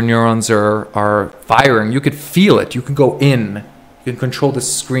how your neurons are firing. You could feel it. You can go in. You can control the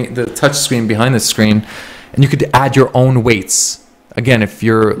screen, the touch screen behind the screen, and you could add your own weights. Again, if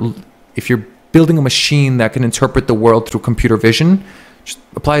you're building a machine that can interpret the world through computer vision, just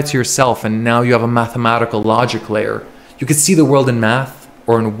apply it to yourself, and now you have a mathematical logic layer. You could see the world in math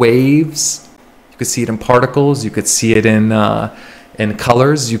or in waves. You could see it in particles. You could see it in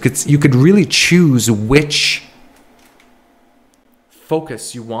colors. You could really choose which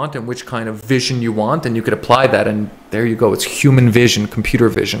focus you want and which kind of vision you want, and you could apply that, and there you go. It's human vision, computer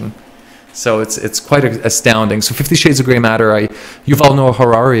vision. So it's quite astounding. So 50 Shades of Grey Matter. Yuval Noah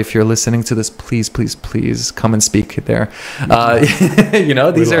Harari, if you're listening to this, please come and speak there. You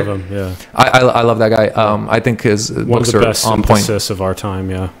know, these are him, yeah. I love that guy. I think his books are on point. Synthesis of our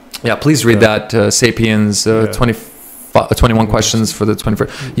time. Yeah. Please read that Sapiens 21 questions for the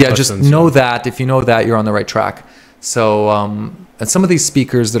 21st. Yeah, just know that if you know that, you're on the right track. So and some of these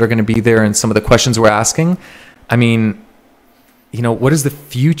speakers that are going to be there and some of the questions we're asking, I mean, you know, what is the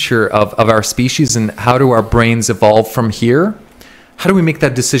future of our species, and how do our brains evolve from here? How do we make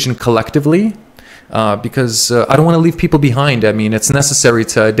that decision collectively? Because I don't want to leave people behind. I mean, it's necessary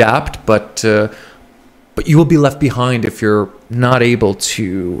to adapt, but you will be left behind if you're not able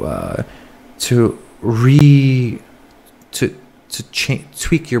to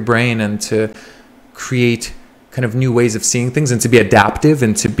tweak your brain and to create kind of new ways of seeing things, and to be adaptive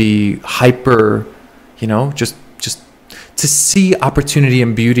and to be hyper, you know, just to see opportunity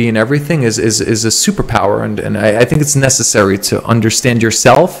and beauty in everything is a superpower, and I think it's necessary to understand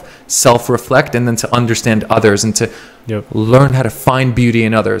yourself, self-reflect, and then to understand others, and to learn how to find beauty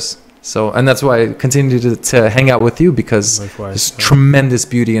in others. So, and that's why I continue to hang out with you, because there's tremendous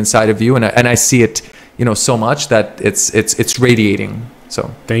beauty inside of you, and I see it, you know, so much that it's radiating.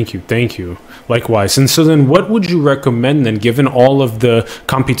 So thank you. Likewise. And so then what would you recommend then, given all of the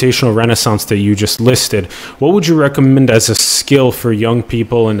computational renaissance that you just listed, what would you recommend as a skill for young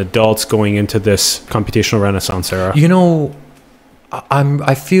people and adults going into this computational renaissance era? You know,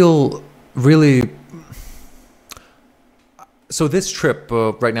 I feel really... So this trip,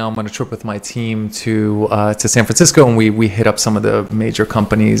 right now I'm on a trip with my team to San Francisco, and we hit up some of the major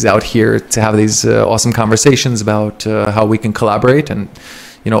companies out here to have these awesome conversations about how we can collaborate, and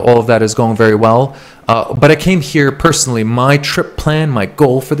you know, all of that is going very well. But I came here personally. My trip plan, my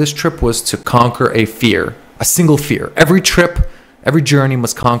goal for this trip was to conquer a fear, a single fear. Every trip, every journey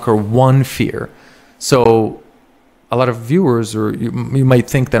must conquer one fear. So a lot of viewers, or you might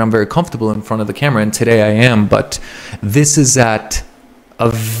think that I'm very comfortable in front of the camera, and today I am, but this is at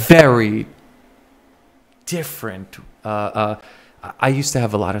a very different... I used to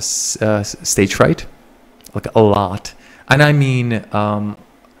have a lot of stage fright, like a lot. And I mean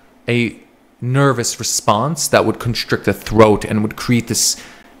a nervous response that would constrict the throat and would create this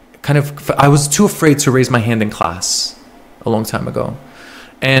kind of... I was too afraid to raise my hand in class a long time ago.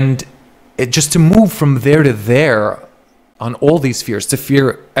 And just to move from there to there on all these fears, to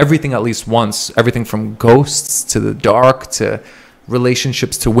fear everything at least once, everything from ghosts to the dark to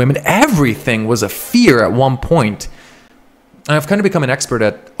relationships to women, everything was a fear at one point. And I've kind of become an expert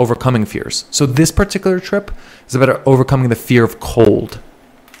at overcoming fears. So this particular trip is about overcoming the fear of cold.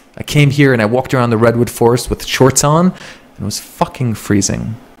 I came here and I walked around the redwood forest with shorts on, and it was fucking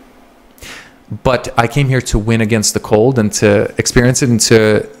freezing. But I came here to win against the cold and to experience it and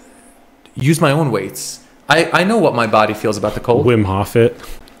to use my own weights. I know what my body feels about the cold. Wim Hof it.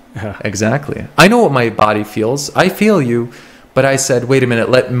 Yeah. Exactly. I know what my body feels. I feel you. But I said, wait a minute,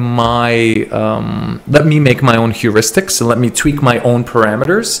 let me make my own heuristics and let me tweak my own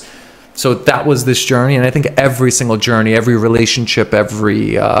parameters. So that was this journey. And I think every single journey, every relationship,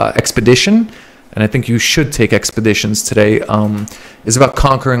 every expedition, and I think you should take expeditions today, is about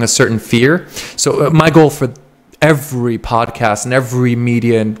conquering a certain fear. So my goal for every podcast and every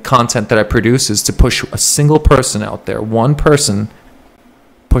media and content that I produce is to push a single person out there, one person,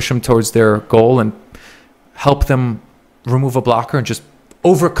 push them towards their goal and help them remove a blocker and just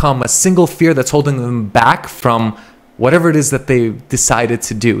overcome a single fear that's holding them back from whatever it is that they decided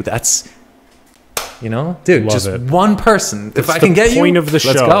to do. That's, you know, dude, Love just it. one person. That's if I can get you, point of the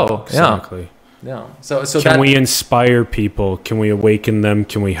let's show. go. Exactly. Yeah. Yeah. So can we inspire people? Can we awaken them?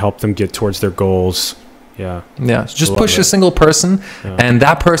 Can we help them get towards their goals? Yeah. Yeah. Just push a single person, and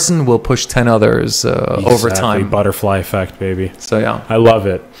that person will push 10 others over time. Butterfly effect, baby. So yeah, I love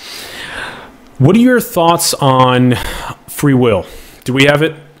it. What are your thoughts on free will? Do we have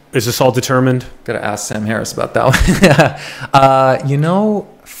it? Is this all determined? Gotta ask Sam Harris about that one.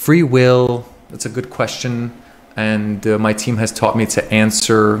 Free will. That's a good question, and my team has taught me to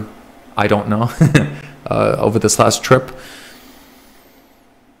answer. I don't know over this last trip.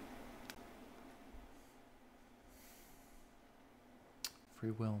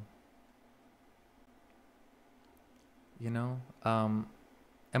 Free will. Am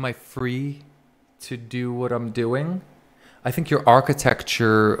I free to do what I'm doing? I think your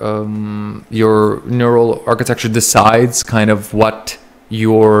architecture, your neural architecture decides kind of what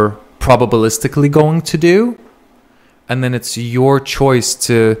you're probabilistically going to do. And then it's your choice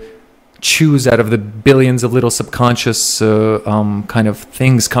to choose out of the billions of little subconscious kind of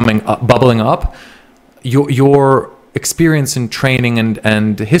things coming up, bubbling up. Your experience and training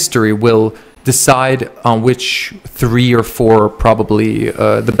and history will decide on which 3 or 4 are probably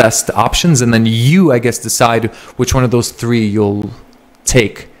the best options, and then you, I guess, decide which one of those 3 you'll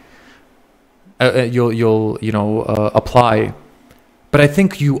take. You'll apply. But I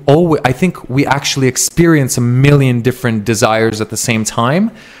think we actually experience a million different desires at the same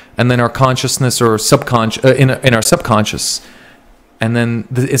time, and then our consciousness or subconscious in our subconscious, and then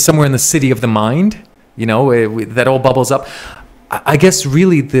it's somewhere in the city of the mind. That all bubbles up. I guess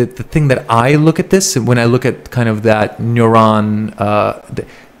really the thing that I look at this, when I look at kind of that neuron,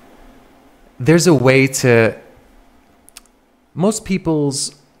 there's a way to, most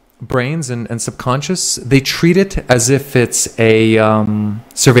people's brains and subconscious, they treat it as if it's a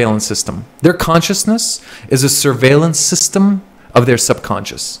surveillance system. Their consciousness is a surveillance system of their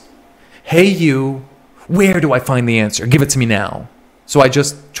subconscious. Hey you, where do I find the answer? Give it to me now. So I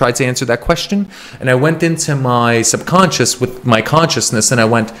just tried to answer that question, and I went into my subconscious with my consciousness, and I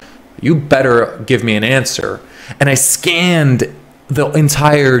went, you better give me an answer. And I scanned the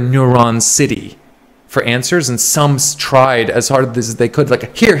entire neuron city for answers, and some tried as hard as they could,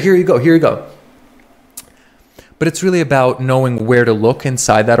 like, here you go. But it's really about knowing where to look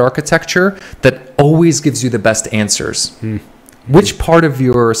inside that architecture that always gives you the best answers. Which part of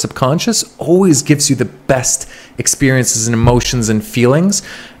your subconscious always gives you the best experiences and emotions and feelings,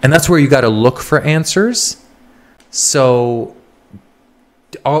 and that's where you got to look for answers. So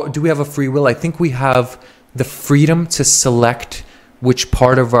do we have a free will? I think we have the freedom to select which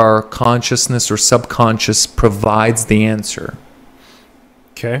part of our consciousness or subconscious provides the answer.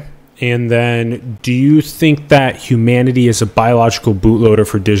 Okay. And then do you think that humanity is a biological bootloader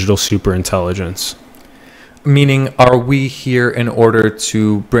for digital superintelligence? Meaning, are we here in order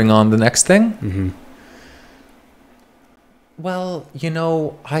to bring on the next thing? Mm-hmm. Well,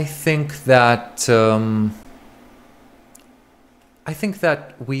 I think that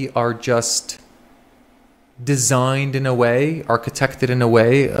we are just designed in a way, architected in a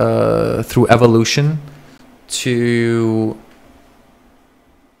way through evolution to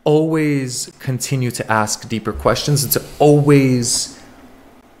always continue to ask deeper questions and to always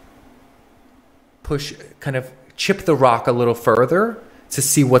kind of chip the rock a little further to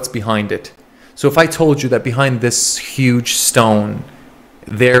see what's behind it. So if I told you that behind this huge stone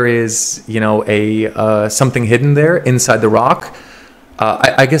there is, something hidden there inside the rock,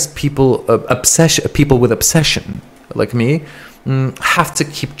 I guess people with obsession like me have to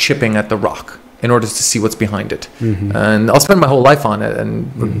keep chipping at the rock in order to see what's behind it. Mm-hmm. And I'll spend my whole life on it, and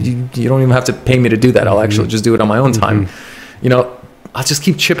mm-hmm. you don't even have to pay me to do that. I'll actually just do it on my own time. Mm-hmm. I'll just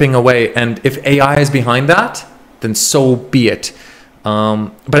keep chipping away, and if AI is behind that, then so be it.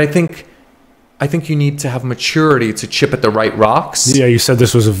 But I think you need to have maturity to chip at the right rocks. Yeah, you said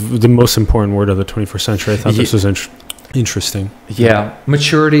this was the most important word of the 21st century. I thought this was interesting. Yeah,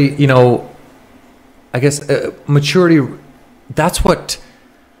 maturity, I guess maturity, that's what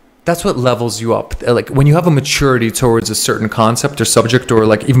levels you up. Like when you have a maturity towards a certain concept or subject, or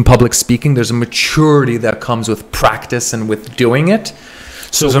like even public speaking, there's a maturity that comes with practice and with doing it.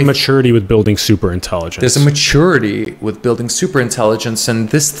 So there's a maturity with building super intelligence. There's a maturity with building super intelligence, and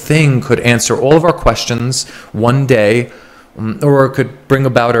this thing could answer all of our questions one day, or it could bring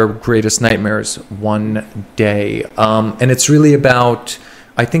about our greatest nightmares one day. And it's really about,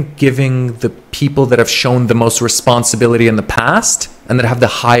 I think, giving the people that have shown the most responsibility in the past and that have the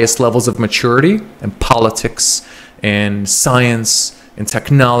highest levels of maturity in politics, in science, in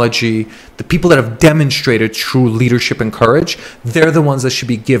technology, the people that have demonstrated true leadership and courage, they're the ones that should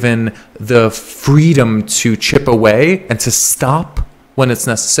be given the freedom to chip away and to stop when it's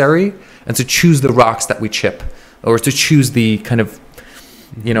necessary, and to choose the rocks that we chip, or to choose the kind of,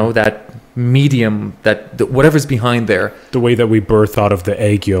 that medium, that whatever's behind there. The way that we birth out of the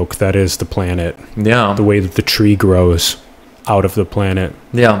egg yolk that is the planet. Yeah. The way that the tree grows out of the planet.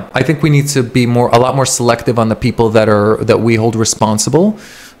 Yeah, I think we need to be a lot more selective on the people that we hold responsible.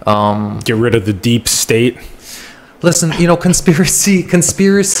 Get rid of the deep state. Listen, conspiracy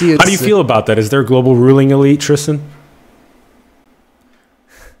is... How do you feel about that? Is there a global ruling elite, Tristen?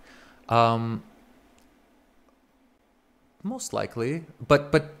 Most likely,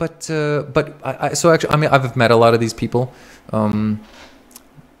 but I've met a lot of these people. The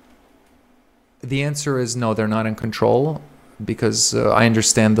answer is no, they're not in control, because I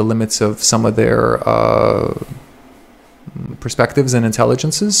understand the limits of some of their perspectives and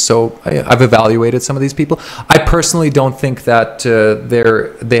intelligences. So I've evaluated some of these people. I personally don't think that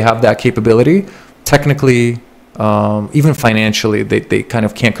they have that capability. Technically, even financially, they kind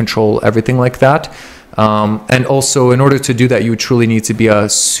of can't control everything like that. And also, in order to do that, you truly need to be a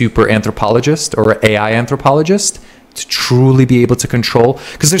super anthropologist or AI anthropologist to truly be able to control,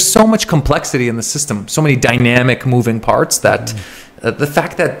 because there's so much complexity in the system, so many dynamic moving parts that the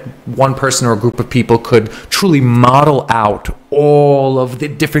fact that one person or a group of people could truly model out all of the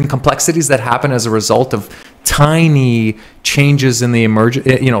different complexities that happen as a result of tiny changes in the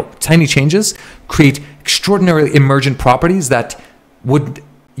tiny changes create extraordinarily emergent properties that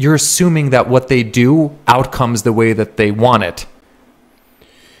you're assuming that what they do outcomes the way that they want it,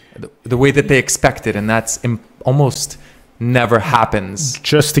 the way that they expect it, and that's almost never happens.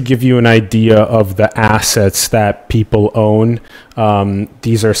 Just to give you an idea of the assets that people own,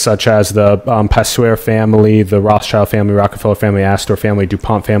 these are such as the Pasteur family, the Rothschild family, Rockefeller family, Astor family,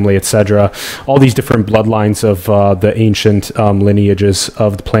 DuPont family, etc. All these different bloodlines of the ancient lineages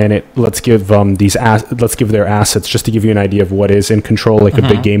of the planet. Let's give their assets, just to give you an idea of what is in control, like a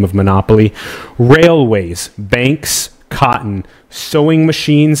big game of Monopoly. Railways, banks, cotton, sewing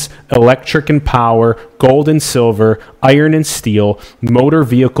machines, electric and power, gold and silver, iron and steel, motor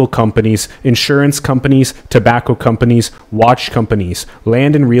vehicle companies, insurance companies, tobacco companies, watch companies,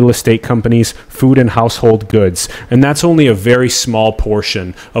 land and real estate companies, food and household goods. And that's only a very small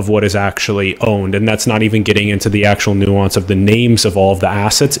portion of what is actually owned. And that's not even getting into the actual nuance of the names of all of the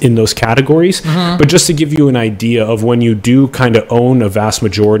assets in those categories. But just to give you an idea of when you do kind of own a vast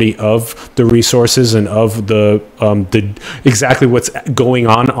majority of the resources and of the exactly what's going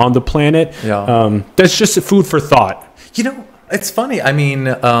on the planet, that's just food for thought. It's funny. I mean,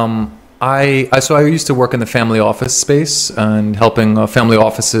 I used to work in the family office space and helping family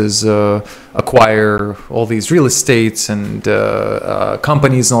offices acquire all these real estates and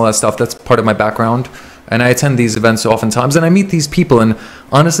companies and all that stuff. That's part of my background. And I attend these events oftentimes, and I meet these people, and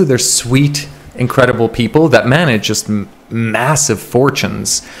honestly, they're sweet, incredible people that manage just massive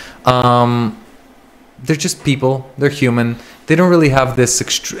fortunes. They're just people. They're human. They don't really have this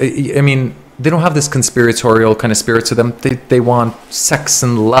they don't have this conspiratorial kind of spirit to them. They want sex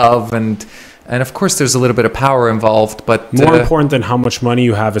and love, and of course there's a little bit of power involved, but more important than how much money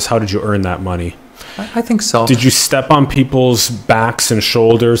you have is how did you earn that money. I think so. Did you step on people's backs and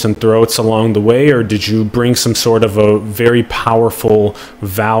shoulders and throats along the way, or did you bring some sort of a very powerful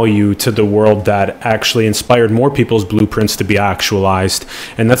value to the world that actually inspired more people's blueprints to be actualized?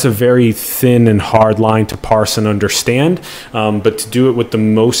 And that's a very thin and hard line to parse and understand, but to do it with the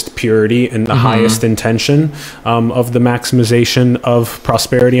most purity and the highest intention of the maximization of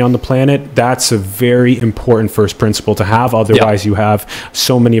prosperity on the planet, that's a very important first principle to have. Otherwise, you have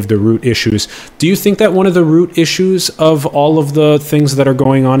so many of the root issues. Do you think that one of the root issues of all of the things that are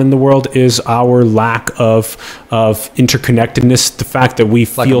going on in the world is our lack of interconnectedness, the fact that we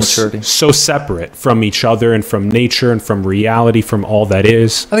feel so separate from each other and from nature and from reality, from all that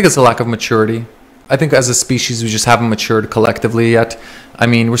is? I think it's a lack of maturity. I think as a species, we just haven't matured collectively yet. I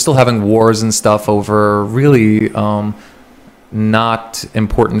mean, we're still having wars and stuff over really not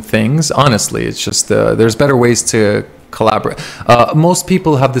important things. Honestly, it's just there's better ways to collaborate. Most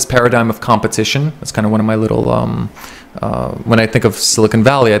people have this paradigm of competition. That's kind of one of my little when I think of Silicon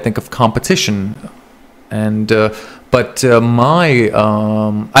Valley, I think of competition. And I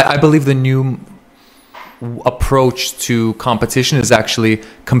believe the new approach to competition is actually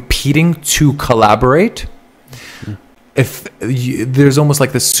competing to collaborate. There's almost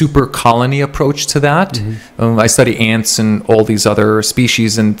like the super colony approach to that. I study ants and all these other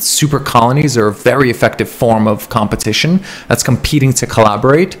species, and super colonies are a very effective form of competition. That's competing to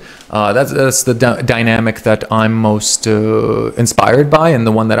collaborate. That's the dynamic that I'm most inspired by, and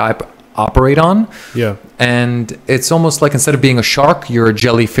the one that I operate on. Yeah. And it's almost like instead of being a shark, you're a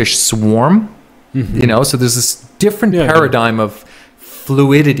jellyfish swarm. So there's this different paradigm of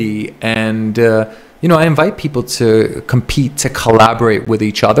fluidity. And, I invite people to compete, to collaborate with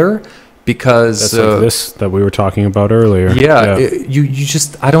each other, because... That's like this that we were talking about earlier. You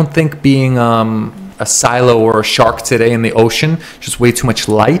just... I don't think being a silo or a shark today in the ocean, just way too much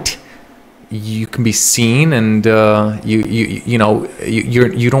light. You can be seen, and you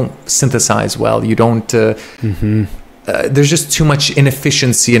don't synthesize well. You don't. There's just too much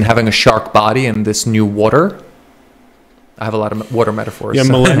inefficiency in having a shark body in this new water. I have a lot of water metaphors. Yeah,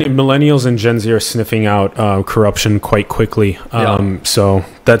 millennials and Gen Z are sniffing out corruption quite quickly. So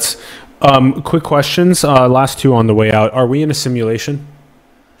that's quick questions. Last two on the way out. Are we in a simulation?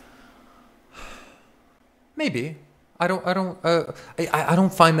 Maybe. I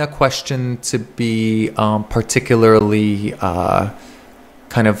don't find that question to be particularly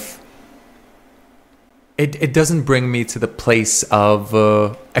kind of. It doesn't bring me to the place of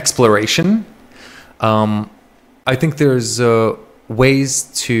exploration. I think there's ways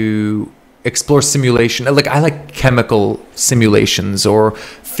to explore simulation. Like, I like chemical simulations or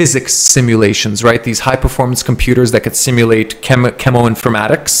physics simulations, right? These high performance computers that could simulate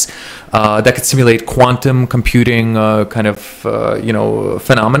chemoinformatics, that could simulate quantum computing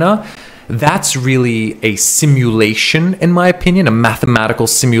phenomena. That's really a simulation, in my opinion, a mathematical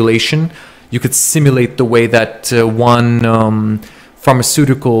simulation. You could simulate the way that one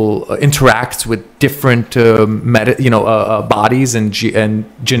pharmaceutical interacts with different bodies and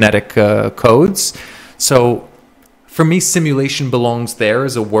genetic codes. So for me, simulation belongs there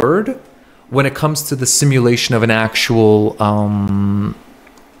as a word. When it comes to the simulation of an actual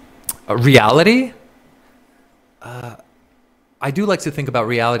reality, I do like to think about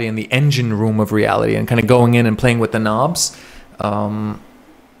reality in the engine room of reality and kind of going in and playing with the knobs.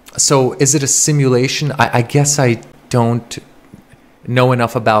 So is it a simulation? I guess I don't know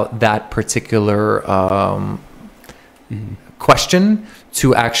enough about that particular question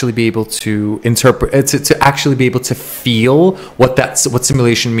to actually be able to interpret, to actually be able to feel what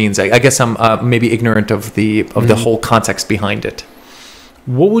simulation means. I guess I'm maybe ignorant of the whole context behind it.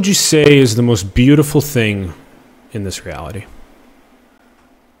 What would you say is the most beautiful thing in this reality?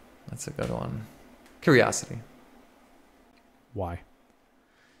 That's a good one. Curiosity. Why?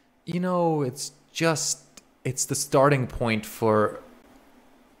 It's the starting point for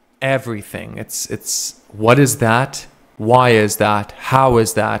everything. It's what is that? Why is that? How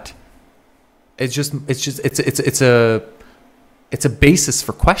is that? It's a basis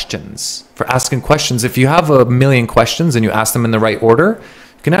for questions, for asking questions. If you have a million questions and you ask them in the right order,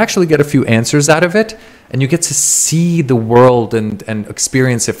 you can actually get a few answers out of it, and you get to see the world and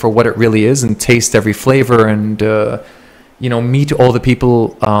experience it for what it really is, and taste every flavor, and meet all the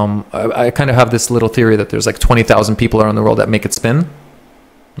people. I kind of have this little theory that there's like 20,000 people around the world that make it spin.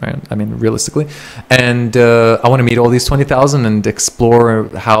 Right? I mean, realistically. And I want to meet all these 20,000 and explore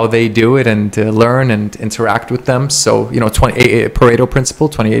how they do it, and learn and interact with them. So, Pareto principle,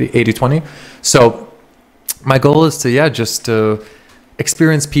 80-20. So my goal is to, just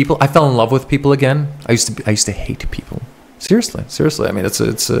experience people. I fell in love with people again. I used to hate people. Seriously. I mean,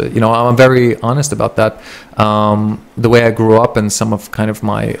 I'm very honest about that. The way I grew up and some of kind of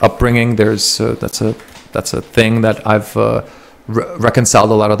my upbringing, that's a thing that I've reconciled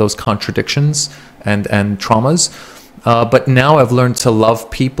a lot of those contradictions and traumas. But now I've learned to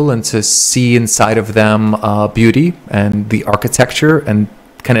love people and to see inside of them beauty and the architecture and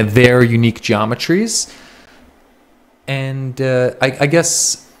kind of their unique geometries. And I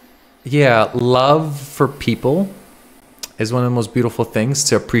guess, love for people is one of the most beautiful things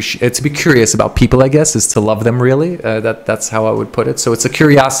to appreciate. To be curious about people, I guess, is to love them really. That's how I would put it. So it's a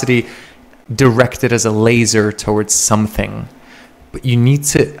curiosity directed as a laser towards something. But you need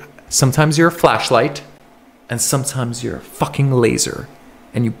to, sometimes you're a flashlight and sometimes you're a fucking laser,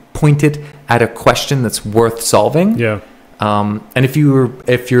 and you point it at a question that's worth solving. Yeah. And if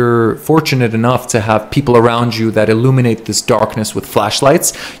you're fortunate enough to have people around you that illuminate this darkness with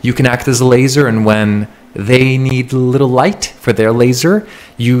flashlights, you can act as a laser, and when they need a little light for their laser,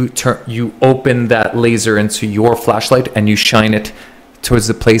 you open that laser into your flashlight and you shine it towards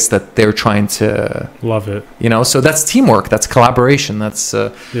the place that they're trying to love it. So that's teamwork, that's collaboration, that's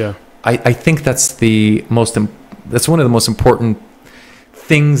I think that's that's one of the most important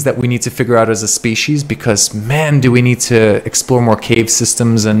things that we need to figure out as a species, because man, do we need to explore more cave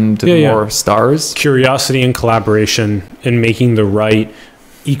systems and more stars. Curiosity and collaboration and making the right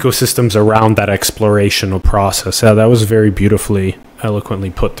ecosystems around that explorational process. Yeah, that was very beautifully eloquently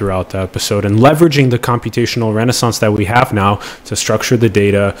put throughout the episode, and leveraging the computational renaissance that we have now to structure the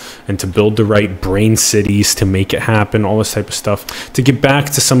data and to build the right brain cities to make it happen, all this type of stuff, to get back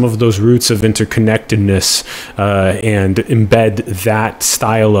to some of those roots of interconnectedness and embed that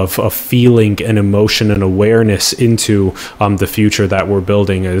style of feeling and emotion and awareness into the future that we're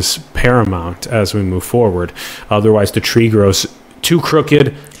building is paramount as we move forward. Otherwise, the tree grows too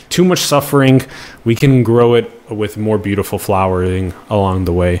crooked, too much suffering. We can grow it with more beautiful flowering along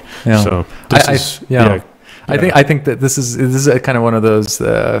the way. Yeah. So I think that this is a kind of one of those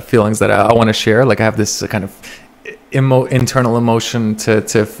feelings that I want to share. Like I have this kind of internal emotion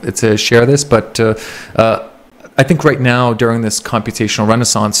to share this, but I think right now during this computational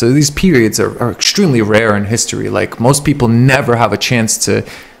renaissance, so these periods are extremely rare in history. Like most people never have a chance to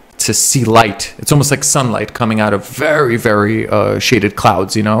see light. It's almost like sunlight coming out of very, very shaded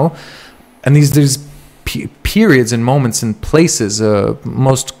clouds, you know? And there's periods and moments and places,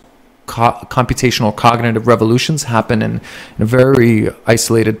 most computational cognitive revolutions happen in a very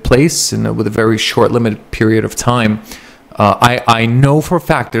isolated place and with a very short limited period of time. I know for a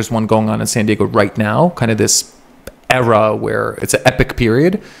fact there's one going on in San Diego right now, kind of this era where it's an epic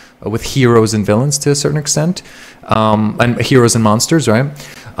period with heroes and villains to a certain extent, and heroes and monsters, right?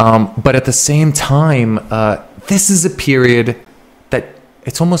 But at the same time, this is a period that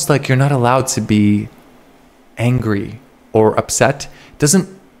it's almost like you're not allowed to be angry or upset. It doesn't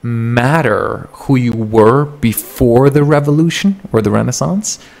matter who you were before the revolution or the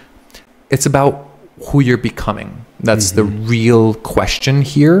Renaissance. It's about who you're becoming. That's the real question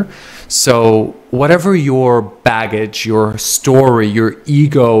here. So whatever your baggage, your story, your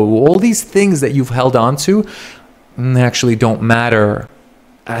ego, all these things that you've held on to actually don't matter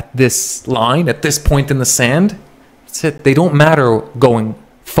at this line, at this point in the sand. That's it. They don't matter going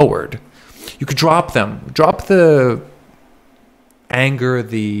forward. You could drop them. Drop the anger,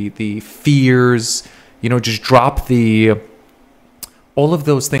 the fears, you know, just drop all of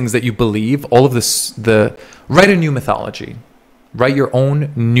those things that you believe, all of this, write a new mythology, write your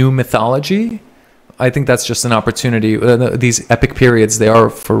own new mythology. I think that's just an opportunity. These epic periods, they are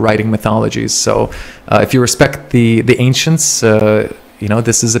for writing mythologies. So if you respect the ancients, you know,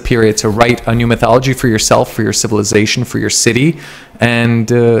 this is a period to write a new mythology for yourself, for your civilization, for your city. And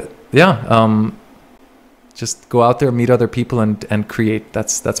just go out there, meet other people, and create.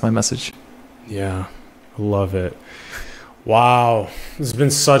 That's my message. Yeah, I love it. Wow, this has been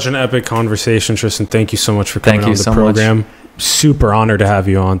such an epic conversation, Tristen. Thank you so much for coming on the program. Much. Super honored to have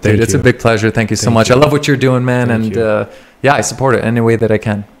you on. Thank you. It's a big pleasure. Thank you so much. I love what you're doing, man. Thank you. Yeah, I support it any way that I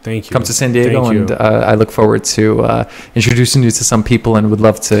can. Thank you. Come to San Diego, and I look forward to introducing you to some people and would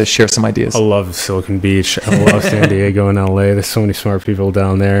love to share some ideas. I love Silicon Beach. I love San Diego and LA. There's so many smart people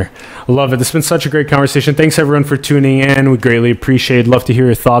down there. I love it. This has been such a great conversation. Thanks, everyone, for tuning in. We greatly appreciate it. Love to hear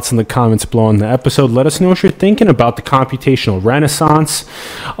your thoughts in the comments below on the episode. Let us know what you're thinking about the computational renaissance,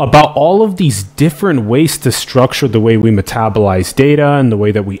 about all of these different ways to structure the way we metabolize data and the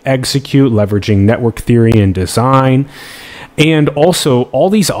way that we execute, leveraging network theory and design. And also all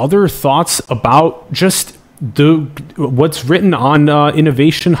these other thoughts about just what's written on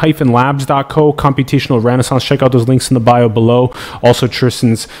innovation-labs.co, computational renaissance. Check out those links in the bio below. Also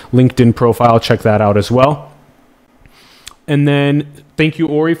Tristen's LinkedIn profile. Check that out as well. And then thank you,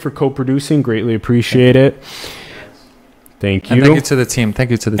 Ori, for co-producing. Greatly appreciate it. Thank you. And thank you to the team.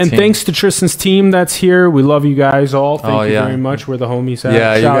 Thank you to the team. And thanks to Tristen's team that's here. We love you guys all. Thank you very much. We're the homies.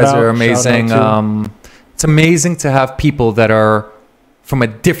 Yeah, you guys are amazing. It's amazing to have people that are from a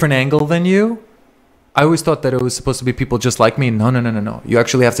different angle than you. I always thought that it was supposed to be people just like me. No. You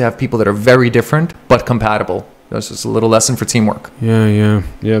actually have to have people that are very different but compatible. That's just a little lesson for teamwork. Yeah.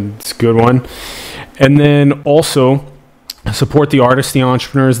 It's a good one. And then also support the artists, the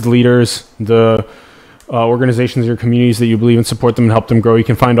entrepreneurs, the leaders, the organizations, your communities that you believe in. Support them and help them grow. You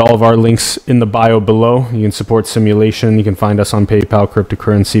can find all of our links in the bio below. You can support Simulation. You can find us on PayPal,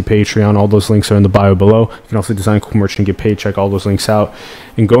 cryptocurrency, Patreon. All those links are in the bio below. You can also design cool merch and get paid. Check all those links out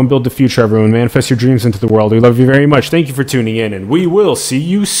and go and build the future, everyone. Manifest your dreams into the world. We love you very much. Thank you for tuning in, and we will see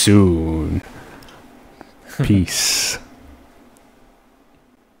you soon. Peace.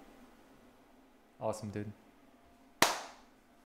 Awesome, dude.